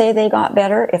doesn't say they got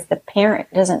better, if the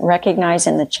parent doesn't recognize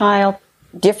in the child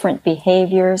different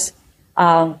behaviors,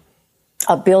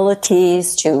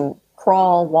 abilities to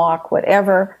crawl, walk,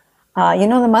 whatever,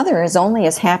 the mother is only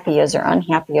as happy as her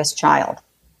unhappiest child.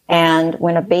 And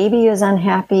when a baby is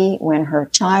unhappy, when her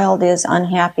child is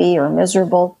unhappy or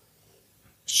miserable,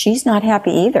 she's not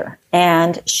happy either.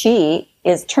 And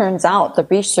turns out the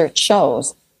research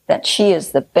shows that she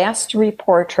is the best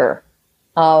reporter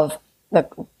of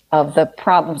the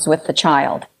problems with the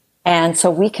child. And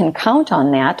so we can count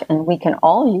on that, and we can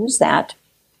all use that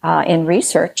in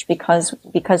research because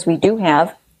we do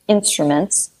have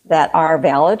instruments that are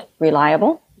valid,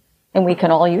 reliable, and we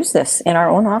can all use this in our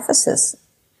own offices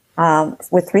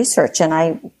with research. And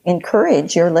I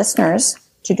encourage your listeners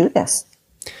to do this.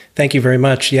 Thank you very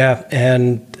much. Yeah,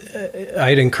 and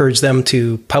I'd encourage them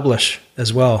to publish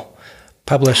as well.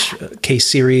 Publish case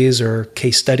series or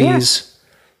case studies. Yeah.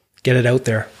 Get it out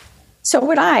there. So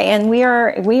would I. And we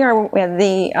are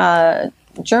the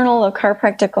Journal of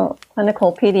Chiropractic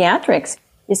Clinical Pediatrics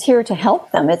is here to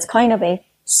help them. It's kind of a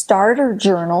starter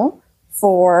journal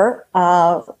for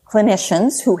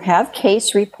clinicians who have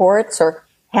case reports or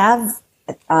have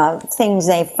things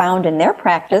they found in their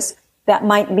practice that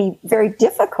might be very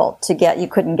difficult to get. You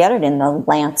couldn't get it in the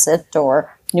Lancet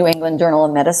or New England Journal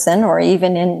of Medicine or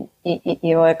even in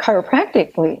a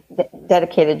chiropractically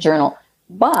dedicated journal.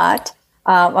 But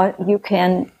you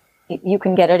can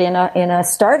get it in a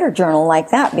starter journal like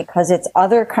that, because it's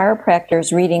other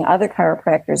chiropractors reading other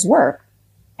chiropractors' work,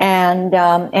 and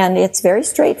it's very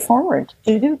straightforward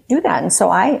to do that. And so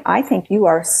I think you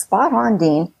are spot on,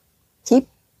 Dean. Keep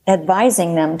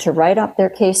advising them to write up their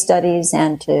case studies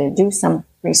and to do some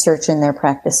research in their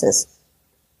practices.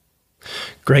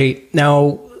 Great.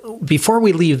 Now, before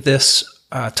we leave this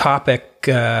topic,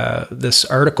 this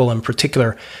article in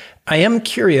particular, I am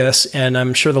curious, and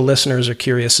I'm sure the listeners are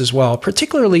curious as well,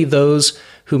 particularly those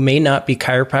who may not be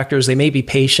chiropractors. They may be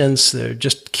patients. They're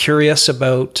just curious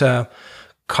about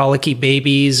colicky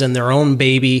babies and their own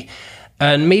baby,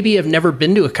 and maybe have never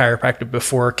been to a chiropractor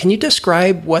before. Can you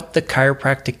describe what the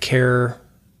chiropractic care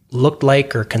looked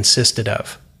like or consisted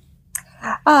of?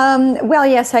 Well,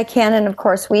 yes, I can. And of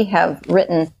course, we have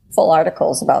written full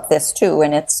articles about this too,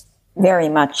 and it's very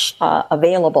much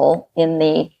available in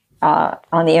the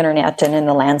on the internet and in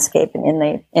the landscape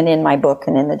and in my book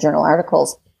and in the journal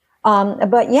articles.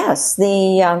 But yes,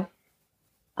 the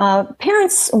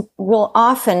parents will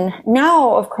often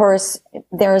now, of course,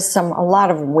 there's a lot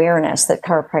of awareness that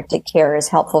chiropractic care is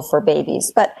helpful for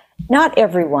babies, but not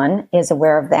everyone is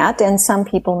aware of that, and some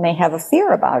people may have a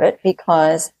fear about it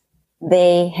because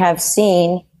they have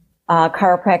seen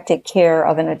chiropractic care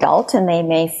of an adult, and they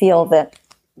may feel that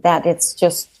it's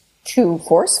just too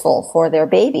forceful for their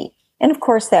baby. And of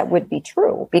course, that would be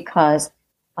true because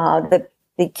the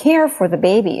care for the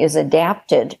baby is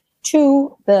adapted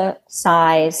to the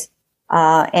size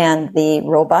and the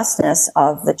robustness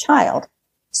of the child.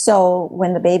 So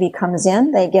when the baby comes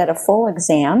in, they get a full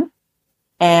exam,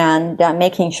 and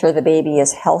making sure the baby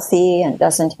is healthy and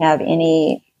doesn't have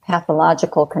any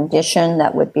pathological condition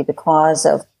that would be the cause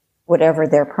of whatever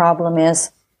their problem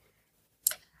is.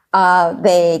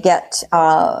 They get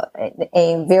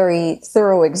a very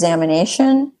thorough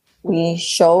examination. We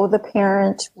show the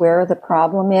parent where the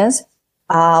problem is.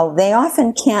 They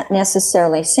often can't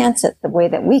necessarily sense it the way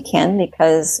that we can,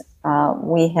 because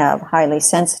we have highly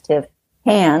sensitive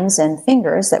hands and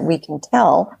fingers that we can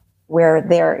tell where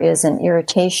there is an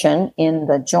irritation in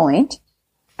the joint.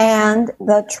 And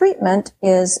the treatment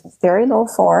is very low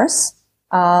force,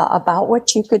 about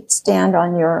what you could stand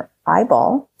on your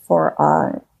eyeball for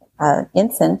an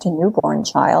infant, a newborn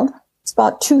child. It's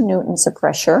about 2 newtons of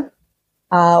pressure.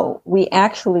 We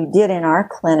actually did in our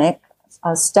clinic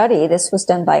a study. This was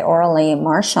done by Aurélie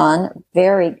Marchand,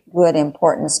 very good,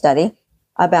 important study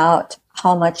about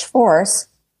how much force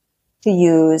to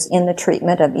use in the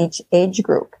treatment of each age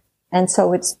group. And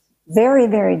so it's very,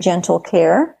 very gentle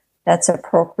care that's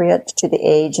appropriate to the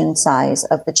age and size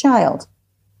of the child.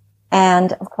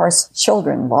 And of course,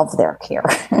 children love their care.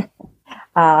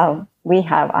 I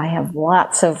have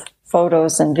lots of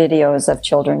photos and videos of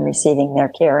children receiving their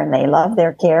care, and they love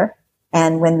their care.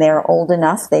 And when they're old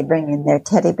enough, they bring in their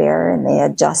teddy bear and they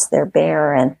adjust their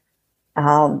bear. And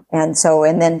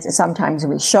then sometimes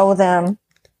we show them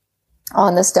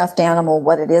on the stuffed animal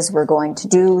what it is we're going to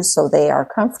do, so they are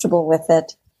comfortable with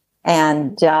it.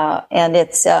 And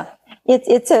it's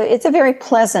a very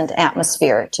pleasant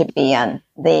atmosphere to be in.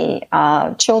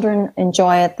 The children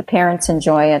enjoy it, the parents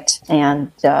enjoy it,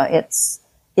 and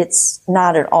it's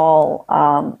not at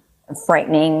all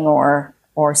frightening or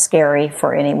scary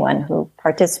for anyone who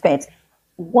participates.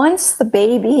 Once the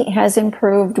baby has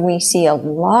improved, we see a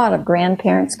lot of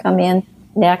grandparents come in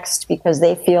next, because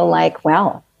they feel like,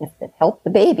 well, if it helped the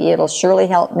baby, it'll surely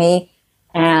help me.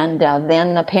 And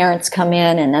then the parents come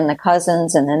in, and then the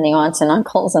cousins, and then the aunts and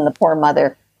uncles, and the poor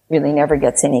mother really never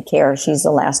gets any care. She's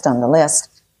the last on the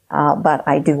list. But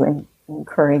I do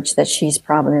encourage that she's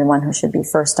probably the one who should be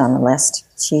first on the list.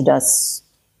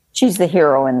 She's the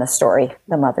hero in the story,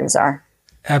 the mothers are.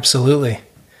 Absolutely.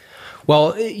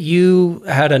 Well, you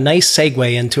had a nice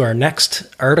segue into our next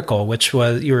article, which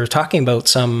was, you were talking about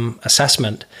some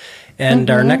assessment. And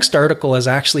our next article is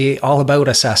actually all about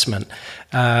assessment.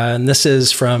 And this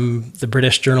is from the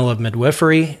British Journal of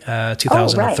Midwifery,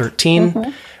 2013.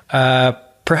 Oh, right.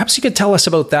 Perhaps you could tell us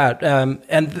about that.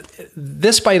 And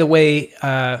this, by the way,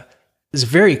 is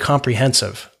very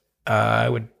comprehensive. I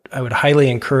would highly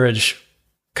encourage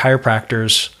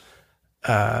chiropractors,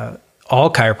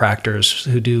 all chiropractors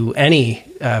who do any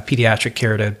pediatric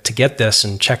care to get this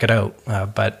and check it out.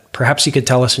 But perhaps you could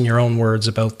tell us in your own words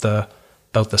about the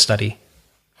study.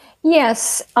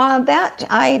 Yes, that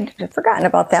I'd forgotten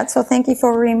about that. So thank you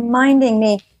for reminding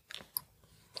me.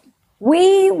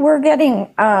 We were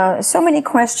getting so many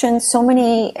questions,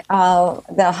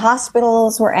 the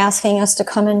hospitals were asking us to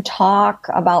come and talk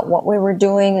about what we were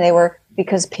doing.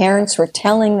 Because parents were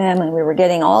telling them, and we were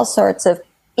getting all sorts of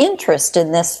interest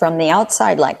in this from the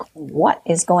outside, like, what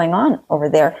is going on over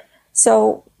there?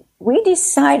 So we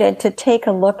decided to take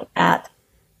a look at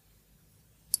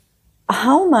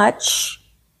how much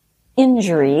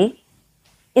injury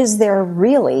is there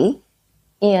really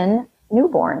in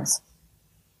newborns?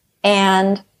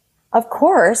 And of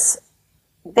course,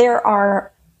 there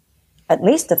are at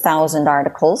least 1,000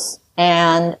 articles,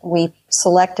 and we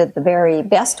selected the very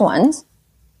best ones.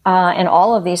 And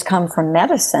all of these come from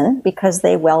medicine because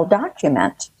they well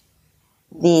document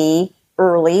the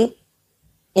early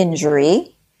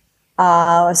injury,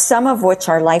 some of which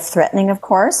are life-threatening, of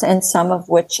course, and some of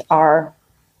which are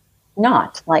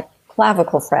not, like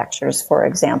clavicle fractures, for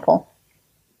example.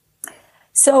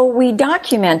 So we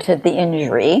documented the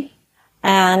injury,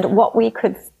 and what we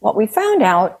found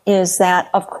out is that,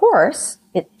 of course,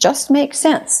 it just makes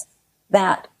sense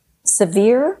that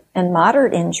severe and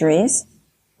moderate injuries,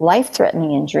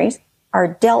 life-threatening injuries, are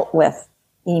dealt with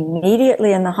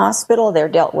immediately in the hospital. They're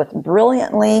dealt with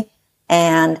brilliantly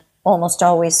and almost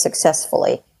always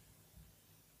successfully.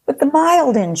 But the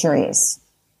mild injuries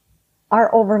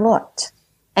are overlooked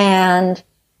and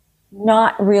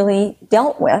not really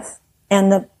dealt with,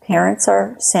 and the parents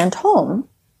are sent home.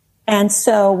 And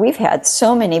so we've had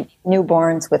so many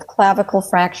newborns with clavicle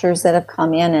fractures that have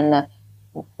come in, and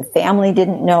the family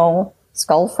didn't know,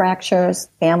 skull fractures,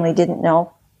 family didn't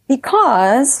know,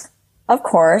 because, of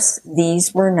course,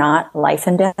 these were not life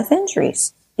and death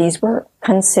injuries. These were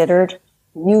considered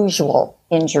usual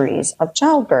injuries of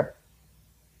childbirth.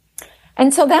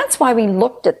 And so that's why we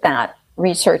looked at that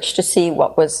research to see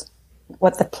what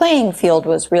the playing field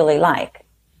was really like.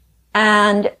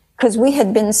 And because we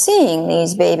had been seeing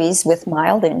these babies with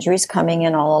mild injuries coming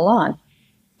in all along.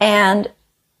 And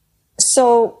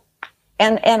so,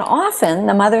 and often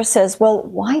the mother says, well,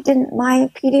 why didn't my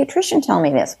pediatrician tell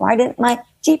me this? Why didn't my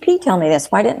GP tell me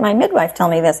this? Why didn't my midwife tell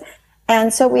me this?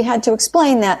 And so we had to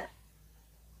explain that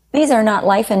these are not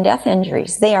life and death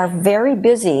injuries. They are very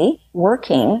busy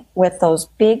working with those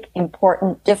big,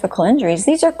 important, difficult injuries.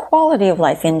 These are quality of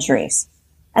life injuries.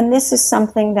 And this is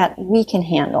something that we can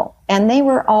handle. And they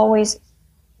were always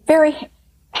very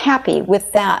happy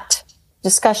with that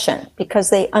discussion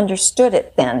because they understood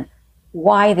it then,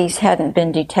 why these hadn't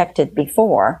been detected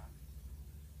before.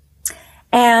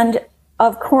 And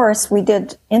of course, we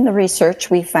did, in the research,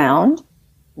 we found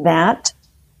that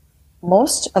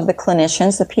most of the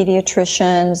clinicians, the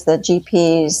pediatricians, the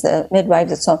GPs, the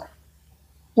midwives, and so on,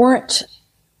 weren't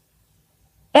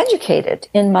educated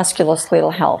in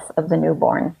musculoskeletal health of the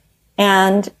newborn.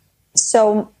 And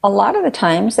so a lot of the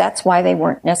times, that's why they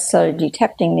weren't necessarily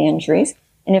detecting the injuries.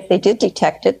 And if they did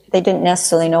detect it, they didn't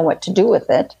necessarily know what to do with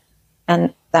it.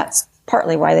 And that's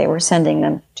partly why they were sending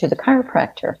them to the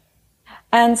chiropractor.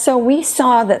 And so we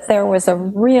saw that there was a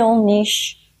real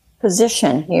niche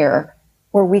position here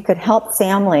where we could help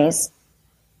families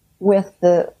with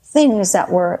the things that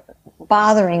were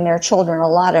bothering their children a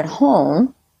lot at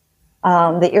home,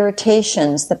 the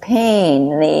irritations, the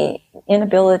pain, the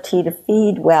inability to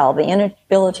feed well, the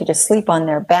inability to sleep on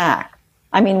their back.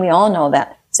 I mean, we all know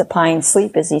that supine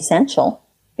sleep is essential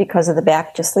because of the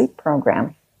Back to Sleep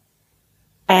program.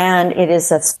 And it is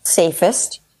the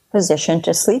safest position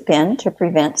to sleep in to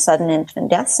prevent sudden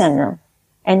infant death syndrome.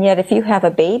 And yet if you have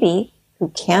a baby who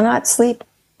cannot sleep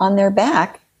on their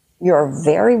back, you're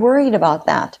very worried about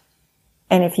that.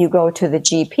 And if you go to the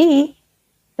GP,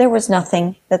 there was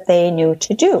nothing that they knew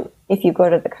to do. If you go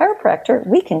to the chiropractor,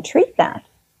 we can treat that.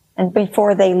 And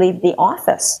before they leave the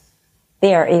office,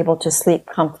 they are able to sleep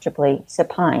comfortably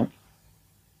supine.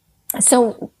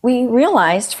 So we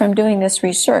realized from doing this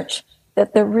research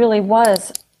that there really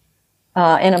was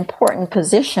an important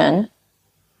position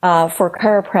for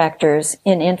chiropractors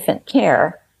in infant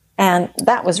care. And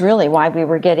that was really why we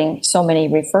were getting so many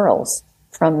referrals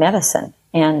from medicine.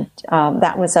 And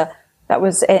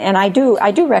and I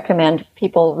do recommend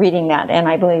people reading that. And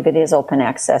I believe it is open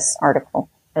access article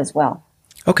as well.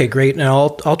 Okay, great.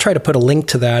 Now I'll try to put a link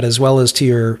to that as well as to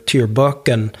your book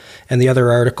and the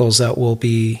other articles that will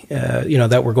be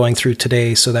that we're going through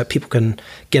today, so that people can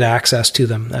get access to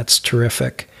them. That's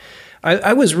terrific.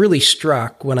 I was really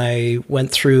struck when I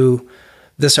went through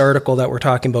this article that we're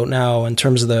talking about now in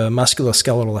terms of the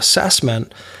musculoskeletal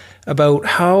assessment about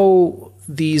how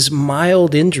these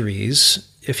mild injuries,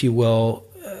 if you will,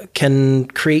 can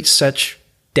create such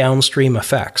downstream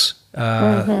effects.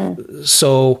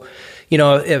 So,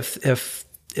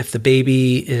 if the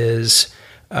baby is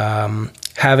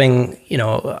having,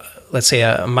 let's say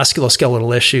a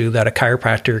musculoskeletal issue that a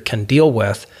chiropractor can deal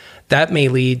with, that may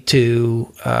lead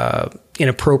to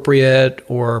inappropriate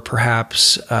or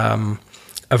perhaps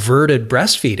averted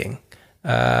breastfeeding,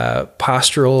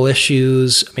 postural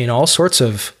issues. I mean, all sorts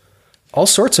of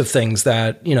things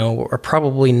that are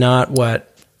probably not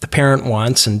what the parent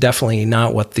wants, and definitely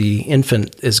not what the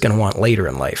infant is going to want later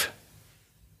in life.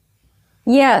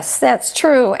 Yes, that's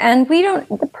true. And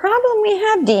the problem we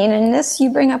have, Dean, and this, you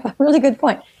bring up a really good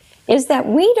point, is that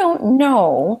we don't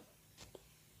know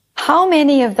how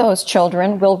many of those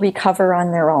children will recover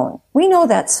on their own. We know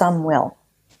that some will.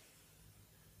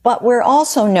 But we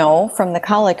also know from the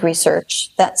colic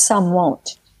research that some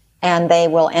won't. And they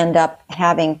will end up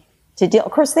having to deal.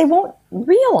 Of course, they won't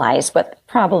realize what the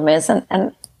problem is.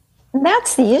 And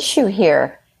that's the issue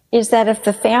here, is that if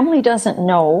the family doesn't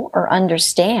know or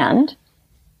understand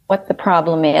what the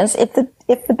problem is, if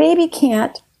the baby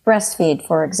can't breastfeed,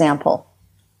 for example,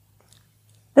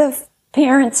 the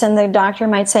parents and the doctor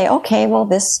might say, okay, well,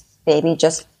 this baby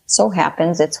just so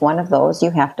happens it's one of those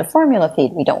you have to formula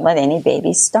feed. We don't let any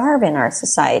babies starve in our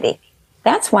society.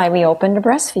 That's why we opened a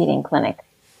breastfeeding clinic,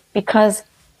 because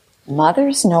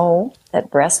mothers know that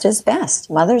breast is best.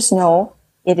 Mothers know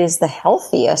it is the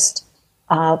healthiest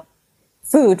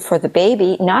food for the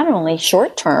baby, not only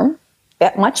short-term,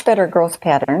 much better growth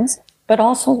patterns, but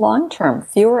also long-term,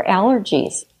 fewer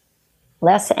allergies,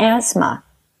 less asthma,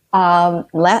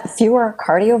 fewer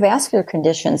cardiovascular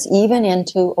conditions, even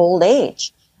into old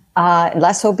age,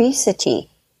 less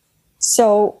obesity.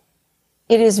 So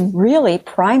it is really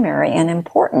primary and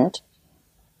important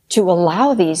to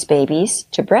allow these babies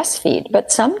to breastfeed.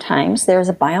 But sometimes there's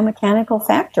a biomechanical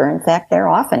factor. In fact, there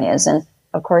often is. And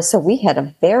of course, so we had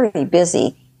a very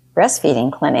busy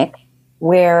breastfeeding clinic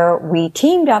where we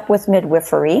teamed up with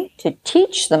midwifery to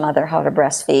teach the mother how to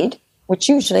breastfeed. which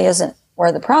usually isn't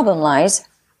where the problem lies,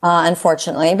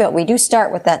 unfortunately, but we do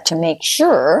start with that to make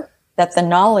sure that the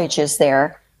knowledge is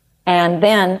there. And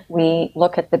then we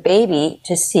look at the baby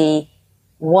to see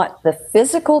what the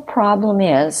physical problem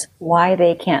is, why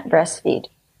they can't breastfeed.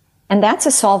 And that's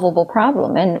a solvable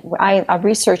problem. And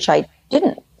research I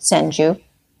didn't send you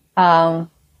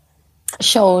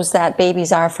shows that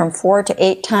babies are from 4 to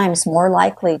 8 times more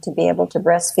likely to be able to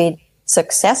breastfeed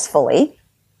successfully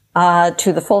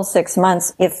to the full 6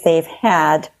 months if they've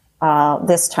had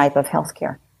this type of health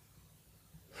care.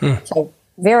 So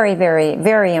very, very,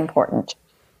 very important.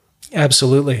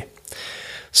 Absolutely.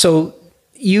 So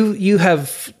you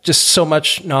have just so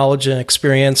much knowledge and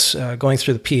experience going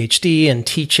through the PhD and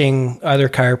teaching other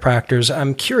chiropractors.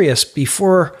 I'm curious,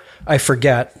 before I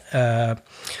forget,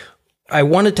 I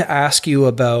wanted to ask you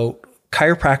about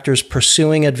chiropractors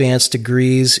pursuing advanced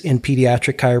degrees in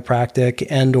pediatric chiropractic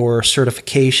and or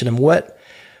certification, and what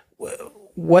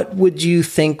would you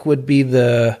think would be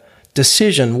the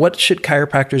decision? What should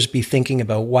chiropractors be thinking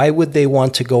about? Why would they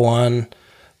want to go on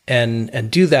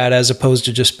and do that as opposed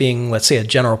to just being, let's say, a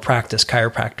general practice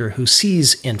chiropractor who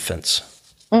sees infants?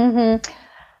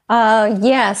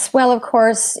 Yes. Well, of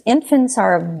course, infants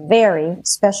are a very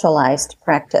specialized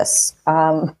practice.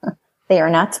 They are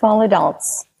not small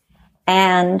adults.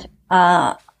 And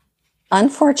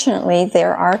unfortunately,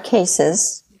 there are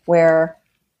cases where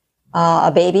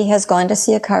a baby has gone to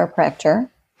see a chiropractor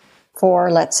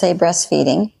for, let's say,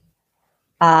 breastfeeding.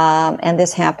 And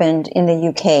this happened in the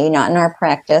UK, not in our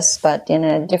practice, but in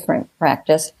a different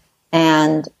practice.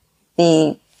 And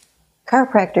the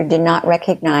chiropractor did not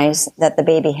recognize that the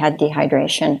baby had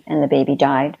dehydration and the baby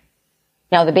died.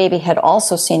 Now, the baby had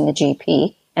also seen the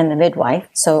GP and the midwife,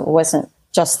 so it wasn't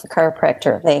just the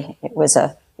chiropractor. It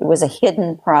was a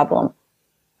hidden problem.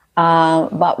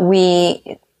 But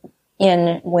we,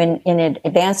 in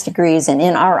advanced degrees and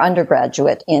in our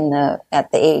undergraduate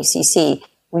at the AACC,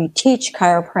 we teach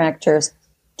chiropractors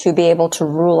to be able to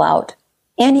rule out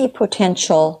any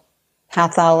potential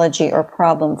pathology or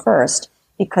problem first,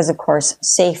 because, of course,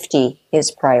 safety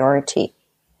is priority.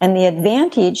 And the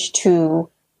advantage to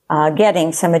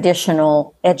getting some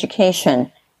additional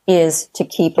education is to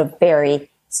keep a very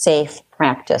safe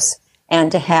practice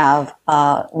and to have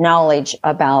knowledge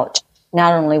about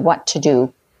not only what to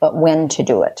do, but when to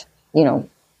do it. You know,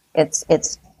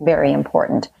 it's very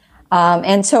important.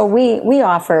 And so we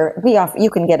offer, you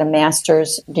can get a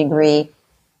master's degree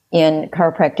in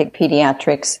chiropractic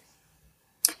pediatrics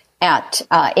at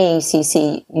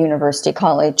AACC University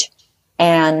College,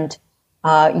 and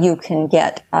you can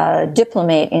get a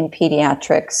diplomate in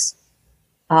pediatrics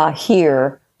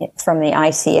here from the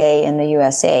ICA in the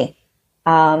USA.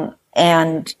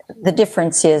 And the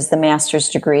difference is the master's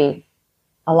degree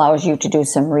allows you to do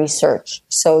some research.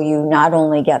 So you not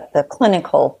only get the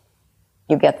clinical,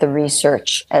 you get the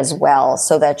research as well,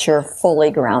 so that you're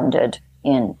fully grounded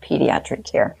in pediatric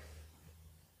care.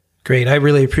 Great. I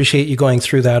really appreciate you going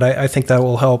through that. I think that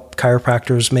will help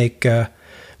chiropractors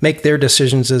make their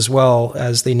decisions as well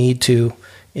as they need to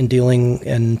in dealing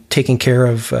and taking care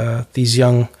of these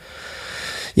young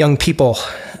people.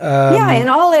 And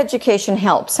all education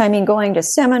helps. I mean, going to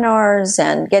seminars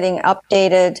and getting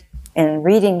updated and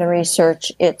reading the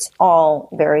research, it's all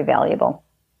very valuable.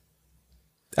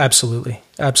 Absolutely.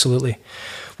 Absolutely.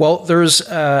 Well, there's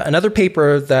another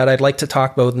paper that I'd like to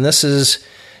talk about, and this is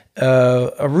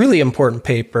a really important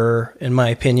paper, in my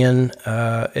opinion.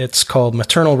 It's called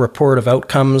Maternal Report of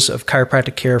Outcomes of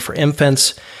Chiropractic Care for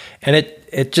Infants. And it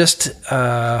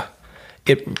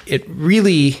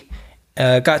really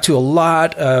got to a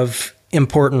lot of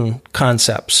important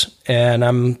concepts. And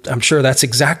I'm sure that's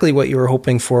exactly what you were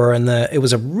hoping for. And it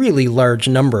was a really large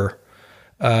number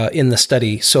in the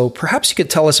study. So perhaps you could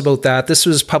tell us about that. This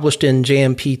was published in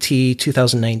JMPT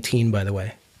 2019, by the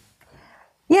way.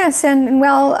 Yes, and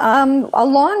well,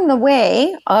 along the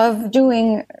way of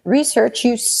doing research,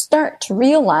 you start to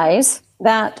realize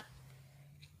that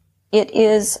it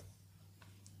is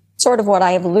sort of what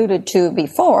I have alluded to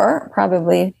before,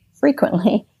 probably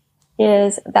frequently,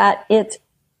 is that it's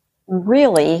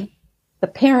really the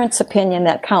parent's opinion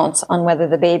that counts on whether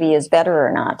the baby is better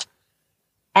or not.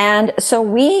 And so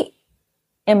we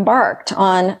embarked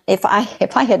on, if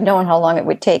I had known how long it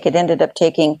would take, it ended up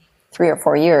taking 3 or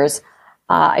 4 years.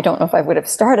 I don't know if I would have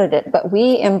started it, but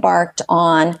we embarked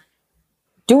on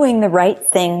doing the right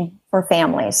thing for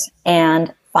families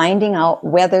and finding out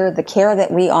whether the care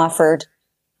that we offered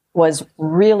was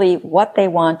really what they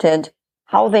wanted,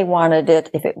 how they wanted it,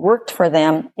 if it worked for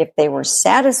them, if they were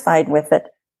satisfied with it,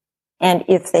 and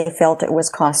if they felt it was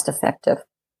cost effective.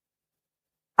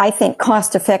 I think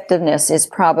cost effectiveness is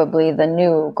probably the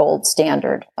new gold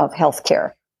standard of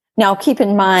healthcare. Now, keep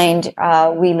in mind,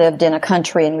 we lived in a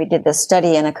country and we did this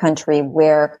study in a country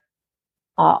where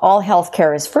all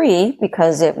healthcare is free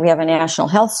because we have a national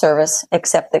health service,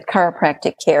 except that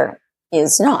chiropractic care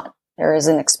is not. There is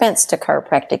an expense to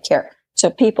chiropractic care. So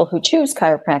people who choose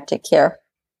chiropractic care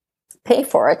pay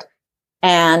for it,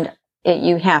 and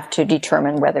you have to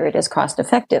determine whether it is cost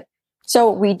effective. So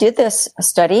we did this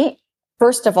study,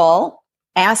 first of all,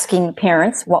 asking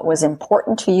parents what was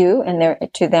important to you and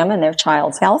to them and their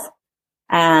child's health.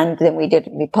 And then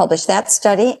we published that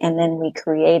study, and then we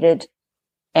created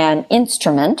an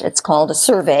instrument. It's called a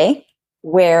survey,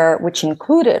 which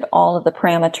included all of the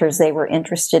parameters they were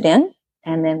interested in.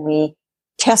 And then we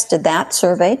tested that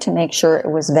survey to make sure it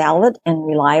was valid and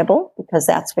reliable, because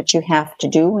that's what you have to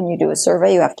do when you do a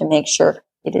survey. You have to make sure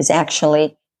it is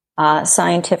actually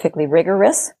scientifically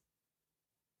rigorous.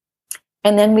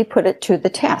 And then we put it to the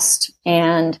test.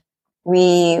 And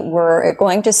we were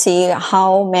going to see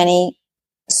how many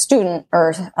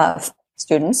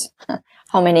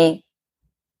how many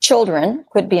children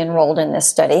could be enrolled in this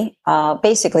study,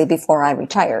 basically before I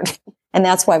retired. And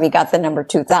that's why we got the number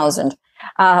 2,000.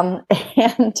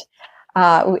 And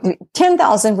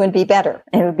 10,000 would be better.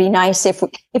 It would be nice if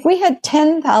we had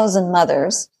 10,000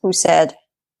 mothers who said,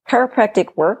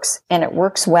 chiropractic works and it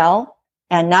works well.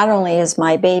 And not only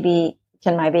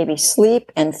can my baby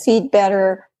sleep and feed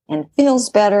better and feels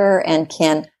better and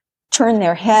can turn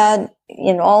their head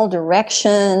in all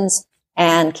directions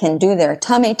and can do their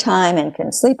tummy time and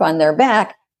can sleep on their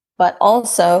back, but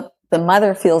also the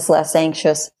mother feels less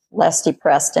anxious, less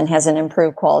depressed, and has an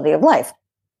improved quality of life.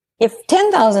 If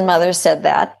 10,000 mothers said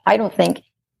that, I don't think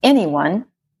anyone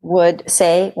would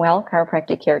say, well,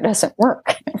 chiropractic care doesn't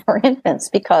work for infants,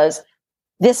 because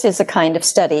this is a kind of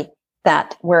study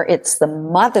where it's the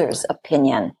mother's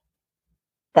opinion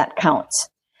that counts.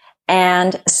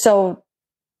 And so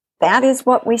that is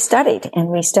what we studied. And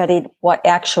we studied what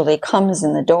actually comes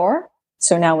in the door.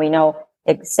 So now we know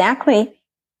exactly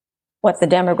what the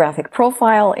demographic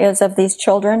profile is of these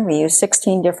children. We use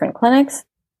 16 different clinics,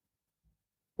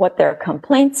 what their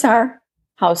complaints are,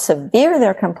 how severe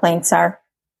their complaints are,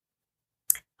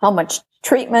 how much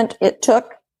treatment it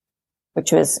took,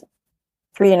 which was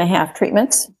 3.5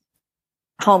 treatments,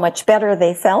 how much better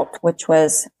they felt, which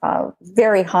was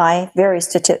very high, very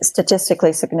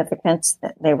statistically significant.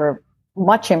 They were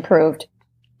much improved,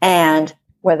 and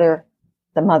whether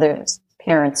the mother's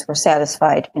parents were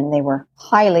satisfied, and they were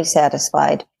highly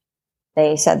satisfied.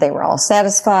 They said they were all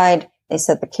satisfied. They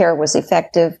said the care was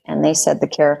effective, and they said the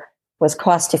care was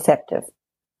cost effective.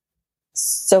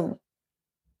 So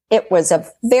it was a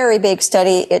very big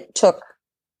study. It took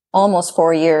almost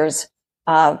 4 years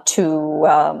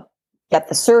to get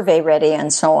the survey ready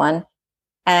and so on.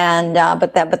 And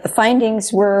but the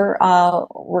findings were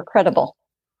credible.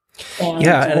 And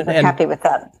we're happy with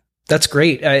that. That's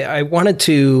great. I wanted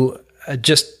to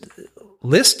just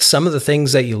list some of the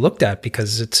things that you looked at,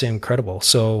 because it's incredible.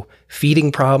 So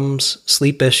feeding problems,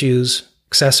 sleep issues,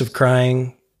 excessive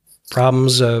crying,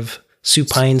 problems of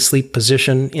supine sleep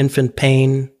position, infant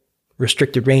pain,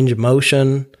 restricted range of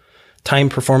motion, time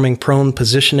performing prone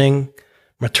positioning,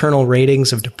 maternal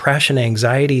ratings of depression,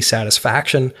 anxiety,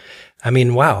 satisfaction. I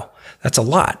mean, wow, that's a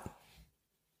lot.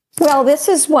 Well, this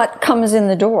is what comes in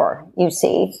the door, you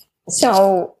see.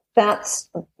 So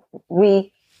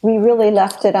we really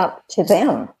left it up to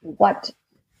them. What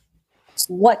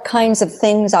kinds of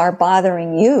things are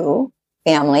bothering you,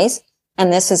 families?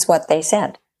 And this is what they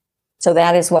said. So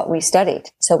that is what we studied.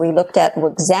 So we looked at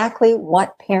exactly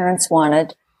what parents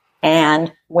wanted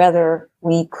and whether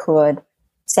we could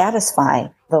satisfy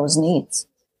those needs.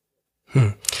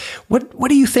 What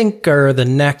do you think are the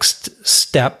next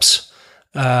steps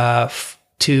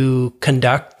to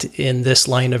conduct in this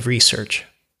line of research?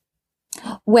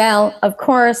 Well, of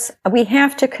course, we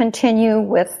have to continue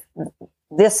with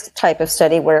this type of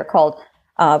study, where it's called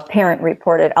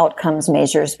parent-reported outcomes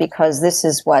measures, because this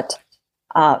is what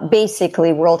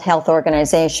basically World Health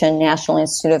Organization, National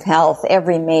Institute of Health,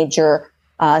 every major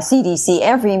CDC,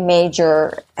 every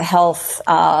major health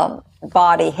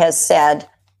body has said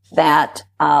that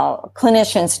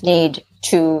clinicians need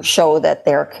to show that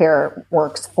their care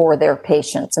works for their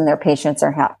patients and their patients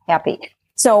are happy.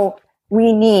 So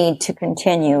we need to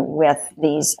continue with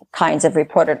these kinds of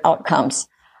reported outcomes.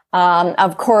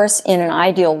 Of course, in an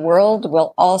ideal world,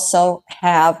 we'll also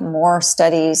have more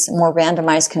studies, more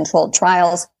randomized controlled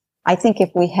trials. I think if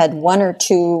we had 1 or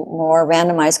 2 more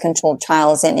randomized controlled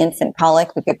trials in infant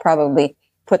colic, we could probably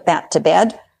put that to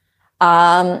bed.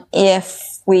 If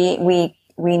we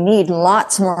We need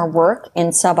lots more work in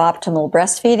suboptimal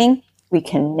breastfeeding. We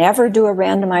can never do a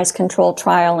randomized controlled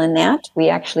trial in that. We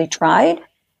actually tried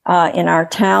in our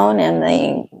town,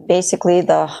 and basically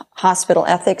the hospital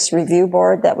ethics review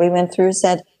board that we went through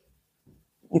said,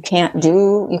 you can't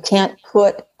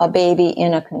put a baby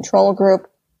in a control group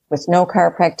with no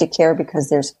chiropractic care because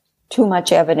there's too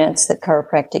much evidence that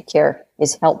chiropractic care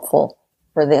is helpful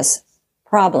for this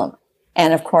problem.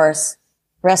 And of course,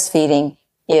 breastfeeding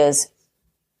is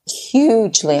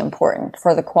hugely important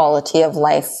for the quality of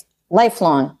life,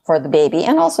 lifelong for the baby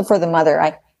and also for the mother.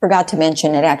 I forgot to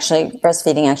mention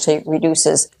breastfeeding actually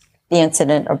reduces the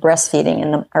incidence of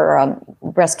breastfeeding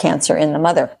breast cancer in the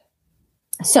mother.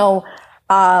 So,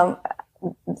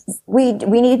 we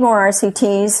need more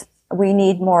RCTs. We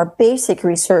need more basic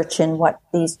research in what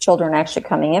these children are actually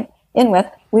coming in with.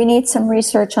 We need some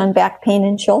research on back pain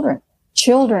in children.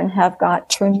 Children have got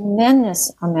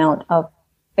tremendous amount of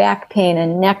back pain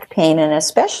and neck pain, and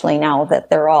especially now that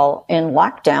they're all in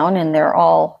lockdown and they're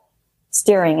all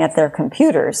staring at their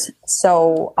computers.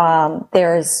 So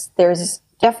there's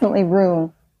definitely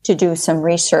room to do some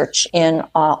research in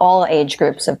all age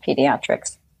groups of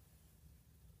pediatrics.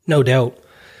 No doubt.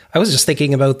 I was just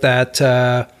thinking about that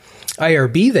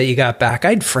IRB that you got back.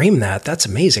 I'd frame that. That's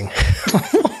amazing.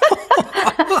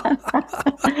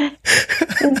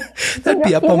 That'd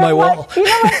be up on my wall. You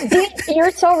know what, Dean,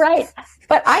 you're so right.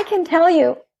 But I can tell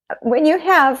you, when you're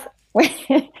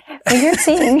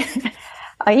seeing,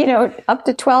 up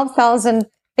to 12,000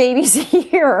 babies a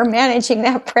year or managing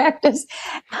that practice,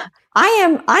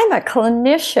 I'm a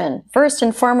clinician, first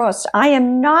and foremost. I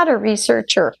am not a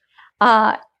researcher.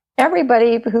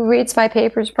 Everybody who reads my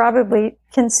papers probably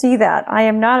can see that. I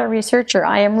am not a researcher.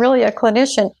 I am really a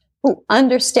clinician who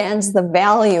understands the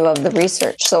value of the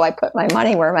research. So I put my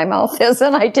money where my mouth is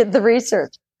and I did the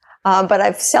research. But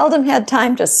I've seldom had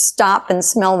time to stop and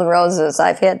smell the roses.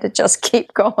 I've had to just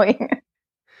keep going.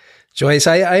 Joyce,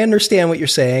 I understand what you're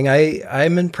saying.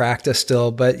 I'm in practice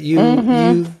still, but you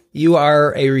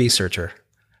are a researcher.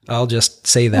 I'll just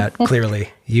say that clearly.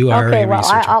 You are a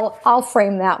researcher. I'll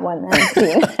frame that one then,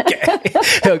 Dean.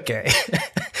 Okay.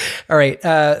 All right.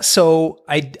 So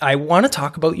I want to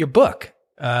talk about your book.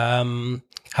 How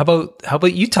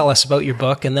about you tell us about your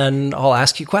book, and then I'll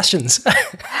ask you questions.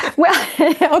 Well,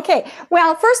 okay.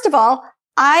 Well, first of all,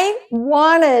 I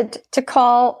wanted to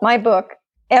call my book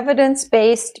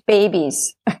Evidence-Based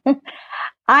Babies.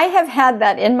 I have had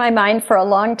that in my mind for a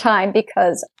long time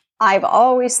because I've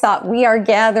always thought we are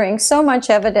gathering so much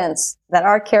evidence that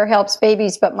our care helps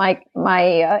babies, but my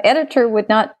editor would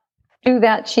not do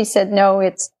that. She said, no,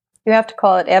 you have to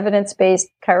call it evidence-based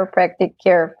chiropractic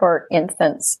care for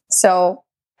infants. So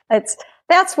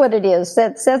that's what it is.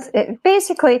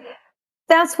 Basically,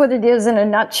 that's what it is in a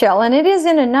nutshell. And it is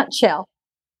in a nutshell.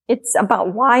 It's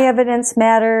about why evidence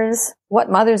matters,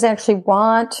 what mothers actually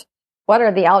want, what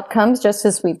are the outcomes, just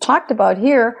as we've talked about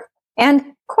here, and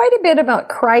quite a bit about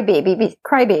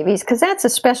crybabies, because that's a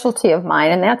specialty of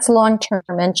mine, and that's long-term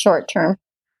and short-term.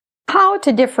 How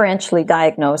to differentially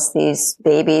diagnose these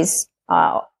babies,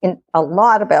 a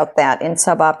lot about that in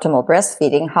suboptimal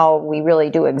breastfeeding, how we really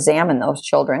do examine those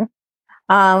children,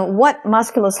 what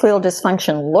musculoskeletal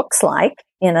dysfunction looks like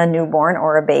in a newborn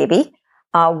or a baby,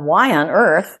 why on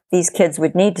earth these kids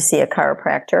would need to see a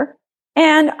chiropractor,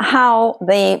 and how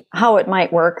it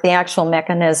might work, the actual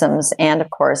mechanisms, and of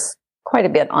course, quite a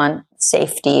bit on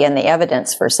safety and the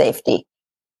evidence for safety.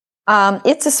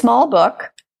 It's a small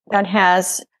book that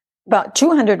has about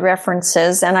 200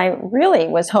 references, and I really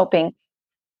was hoping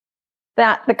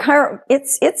that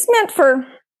it's meant for,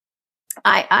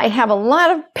 I have a lot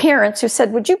of parents who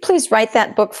said, would you please write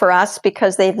that book for us,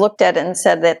 because they've looked at it and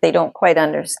said that they don't quite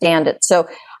understand it. So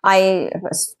but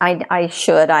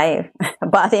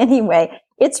anyway,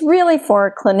 it's really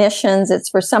for clinicians. It's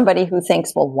for somebody who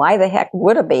thinks, well, why the heck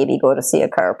would a baby go to see a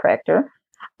chiropractor?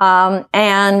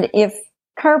 And if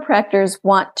chiropractors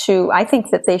want to, I think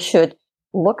that they should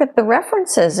look at the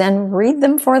references and read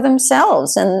them for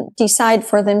themselves and decide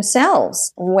for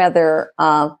themselves whether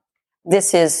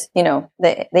this is,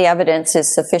 the evidence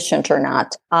is sufficient or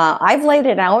not. I've laid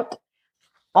it out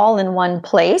all in one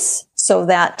place so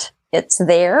that it's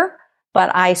there,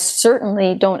 but I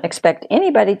certainly don't expect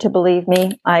anybody to believe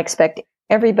me. I expect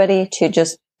everybody to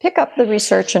just pick up the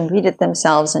research and read it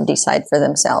themselves and decide for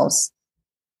themselves.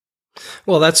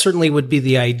 Well, that certainly would be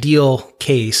the ideal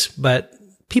case, but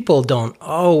people don't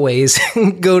always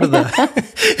go to the,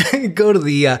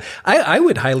 I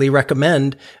would highly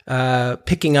recommend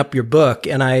picking up your book.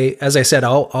 And as I said,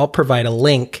 I'll provide a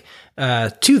link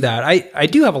to that. I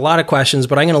do have a lot of questions,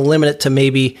 but I'm going to limit it to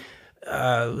maybe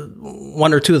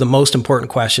one or two of the most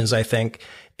important questions, I think.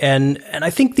 And I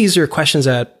think these are questions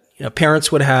that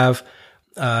parents would have.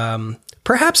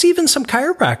 Perhaps even some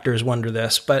chiropractors wonder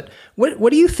this. But what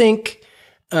do you think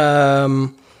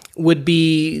would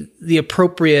be the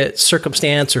appropriate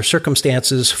circumstance or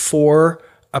circumstances for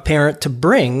a parent to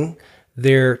bring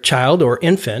their child or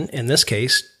infant, in this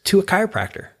case, to a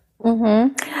chiropractor?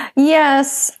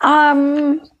 Yes.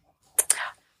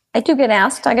 I do get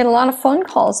asked. I get a lot of phone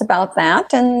calls about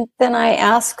that. And then I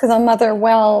ask the mother,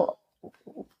 well,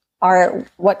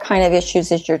 what kind of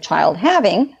issues is your child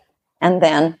having? And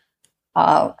then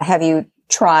have you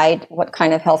tried? What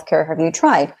kind of healthcare have you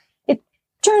tried? It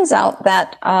turns out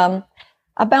that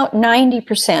about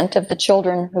 90% of the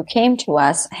children who came to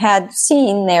us had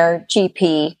seen their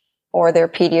GP or their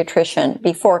pediatrician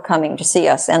before coming to see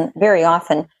us. And very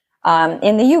often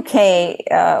in the UK,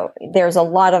 there's a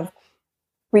lot of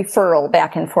referral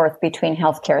back and forth between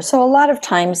healthcare. So a lot of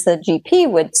times the GP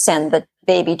would send the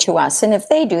baby to us. And if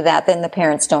they do that, then the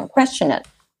parents don't question it.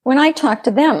 When I talk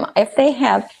to them, if they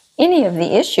have any of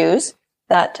the issues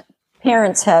that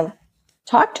parents have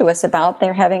talked to us about,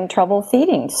 they're having trouble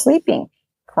feeding, sleeping,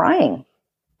 crying.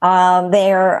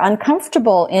 They're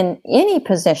uncomfortable in any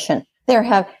position.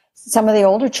 Some of the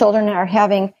older children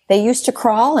they used to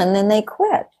crawl and then they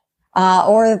quit.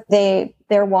 Or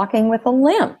they're walking with a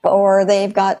limp, or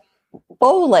they've got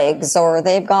bow legs, or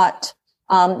they've got,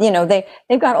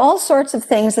 they've got all sorts of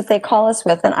things that they call us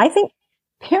with. And I think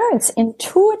parents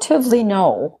intuitively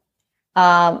know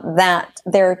that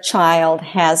their child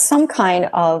has some kind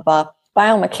of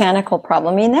biomechanical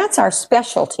problem. I mean, that's our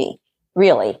specialty,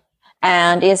 really,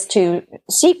 and is to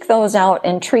seek those out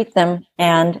and treat them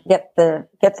and get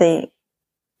the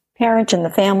parent and the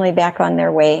family back on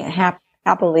their way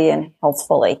happily and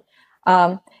healthfully.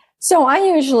 So I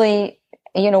usually,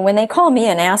 when they call me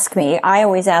and ask me, I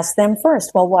always ask them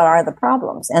first, well, what are the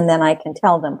problems? And then I can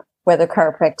tell them whether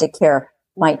chiropractic care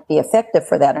might be effective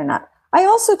for that or not. I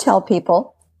also tell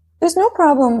people there's no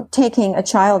problem taking a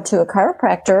child to a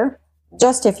chiropractor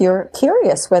just if you're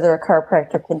curious whether a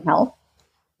chiropractor can help,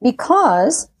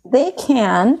 because they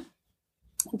can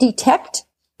detect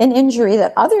an injury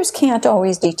that others can't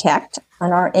always detect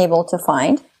and aren't able to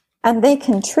find, and they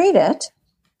can treat it,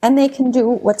 and they can do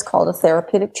what's called a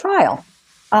therapeutic trial,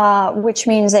 which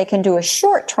means they can do a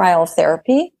short trial of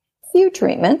therapy, few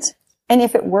treatments, and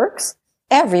if it works,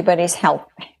 everybody's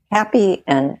happy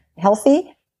and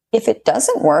healthy. If it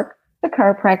doesn't work, the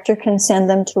chiropractor can send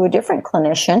them to a different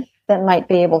clinician that might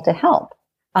be able to help.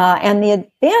 And the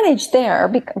advantage there,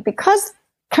 because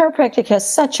chiropractic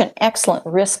has such an excellent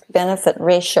risk-benefit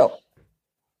ratio,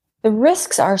 the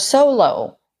risks are so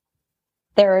low.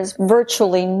 There is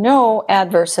virtually no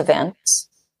adverse events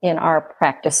in our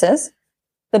practices.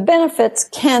 The benefits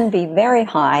can be very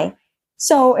high.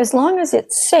 So as long as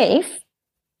it's safe,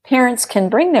 parents can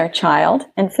bring their child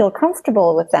and feel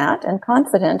comfortable with that and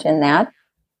confident in that.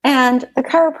 And the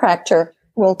chiropractor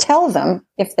will tell them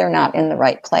if they're not in the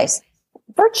right place.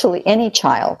 Virtually any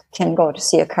child can go to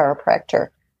see a chiropractor,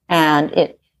 and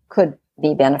it could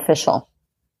be beneficial.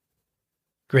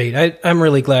 Great. I'm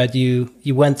really glad you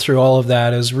went through all of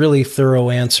that. It was a really thorough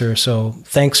answer. So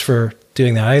thanks for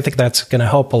doing that. I think that's going to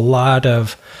help a lot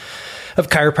of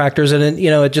chiropractors. And,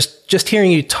 just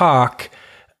hearing you talk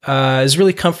is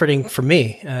really comforting for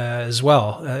me as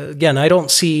well. Again, I don't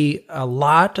see a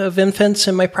lot of infants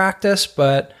in my practice,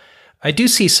 but I do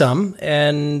see some.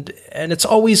 And it's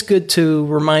always good to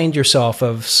remind yourself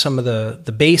of some of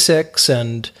the basics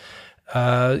and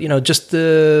just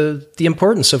the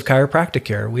importance of chiropractic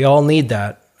care. We all need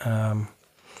that.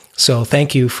 So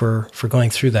thank you for going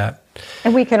through that.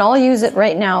 And we can all use it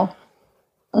right now.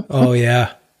 Oh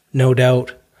yeah, no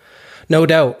doubt.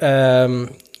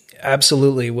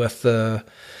 Absolutely. With the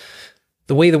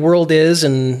way the world is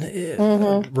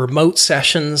and remote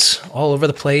sessions all over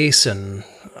the place and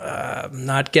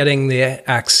not getting the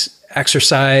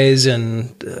exercise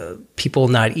and people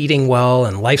not eating well,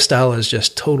 and lifestyle has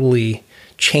just totally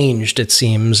changed, it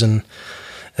seems. And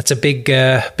that's a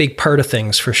big part of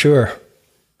things for sure.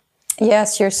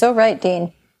 Yes, you're so right,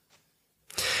 Dean.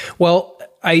 Well,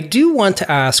 I do want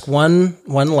to ask one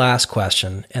last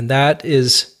question, and that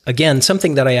is, again,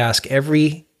 something that I ask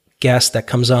every guest that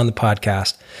comes on the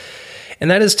podcast,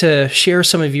 and that is to share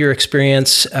some of your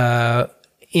experience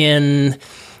in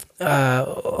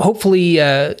hopefully,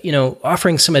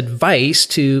 offering some advice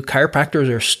to chiropractors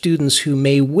or students who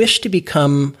may wish to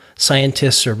become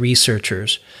scientists or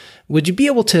researchers. Would you be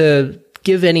able to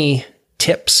give any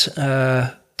tips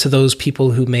to those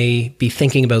people who may be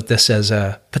thinking about this as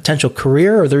a potential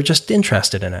career, or they're just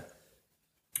interested in it?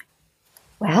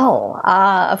 Well,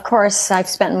 of course, I've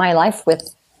spent my life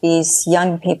with these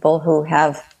young people who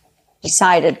have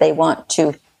decided they want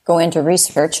to go into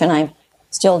research, and I'm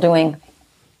still doing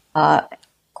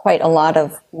quite a lot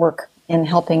of work in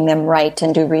helping them write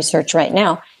and do research right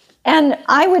now. And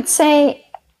I would say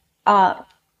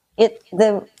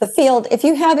the field, if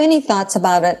you have any thoughts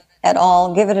about it at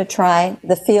all, give it a try.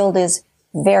 The field is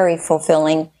very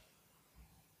fulfilling.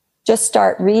 Just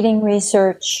start reading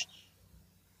research.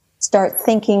 Start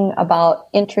thinking about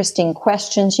interesting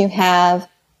questions you have.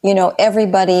 You know, every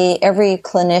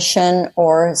clinician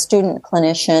or student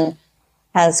clinician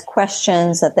has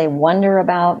questions that they wonder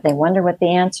about. They wonder what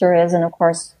the answer is. And of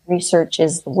course, research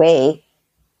is the way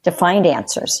to find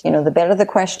answers. You know, the better the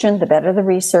question, the better the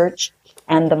research,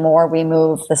 and the more we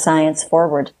move the science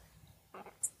forward.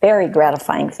 Very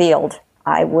gratifying field.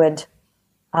 I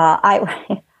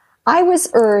was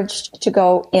urged to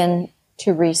go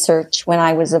into research when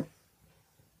I was a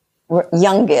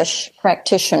youngish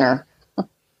practitioner.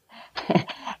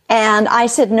 And I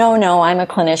said, no, I'm a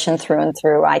clinician through and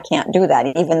through. I can't do that,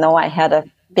 even though I had a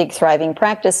big thriving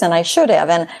practice, and I should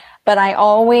have. But I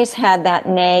always had that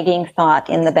nagging thought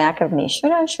in the back of me,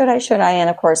 should I? And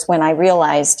of course, when I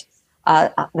realized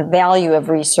the value of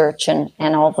research and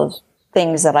all those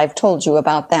things that I've told you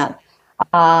about that,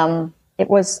 it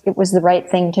was the right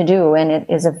thing to do, and it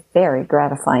is a very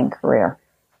gratifying career.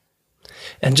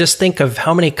 And just think of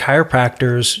how many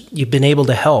chiropractors you've been able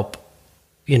to help,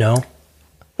 you know?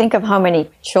 Think of how many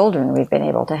children we've been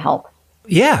able to help.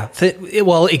 Yeah.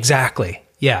 Well, exactly.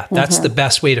 Yeah. That's the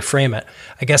best way to frame it.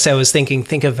 I guess I was thinking,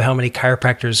 think of how many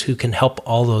chiropractors who can help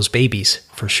all those babies,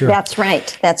 for sure. That's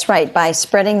right. By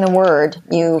spreading the word,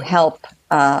 you help.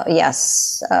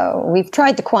 Yes. We've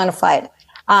tried to quantify it.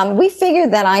 We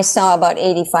figured that I saw about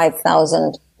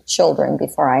 85,000 children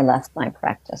before I left my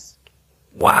practice.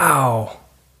 Wow.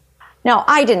 No,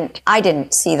 I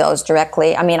didn't see those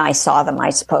directly. I mean, I saw them, I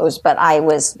suppose, but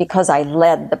because I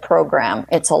led the program.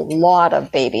 It's a lot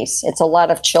of babies. It's a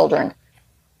lot of children.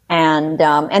 And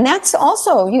that's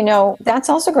also, that's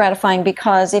also gratifying,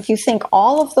 because if you think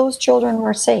all of those children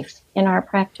were safe in our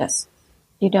practice,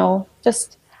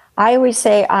 I always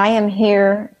say I am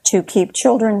here to keep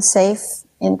children safe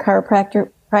in chiropractor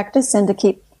practice and to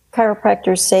keep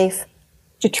chiropractors safe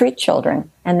to treat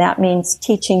children. And that means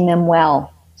teaching them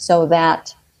well, so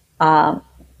that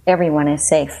everyone is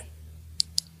safe.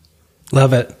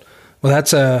 Love it. Well,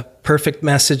 that's a perfect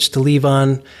message to leave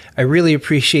on. I really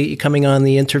appreciate you coming on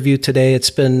the interview today.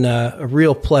 It's been a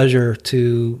real pleasure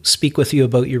to speak with you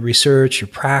about your research, your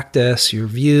practice, your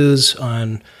views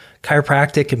on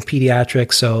chiropractic and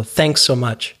pediatrics. So thanks so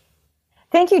much.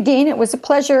 Thank you, Dean. It was a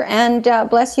pleasure, and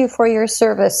bless you for your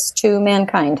service to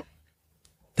mankind.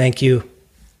 Thank you.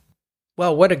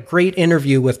 Well, what a great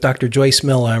interview with Dr. Joyce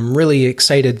Mill. I'm really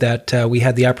excited that we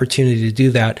had the opportunity to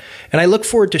do that. And I look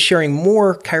forward to sharing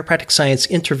more chiropractic science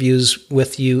interviews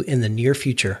with you in the near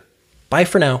future. Bye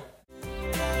for now.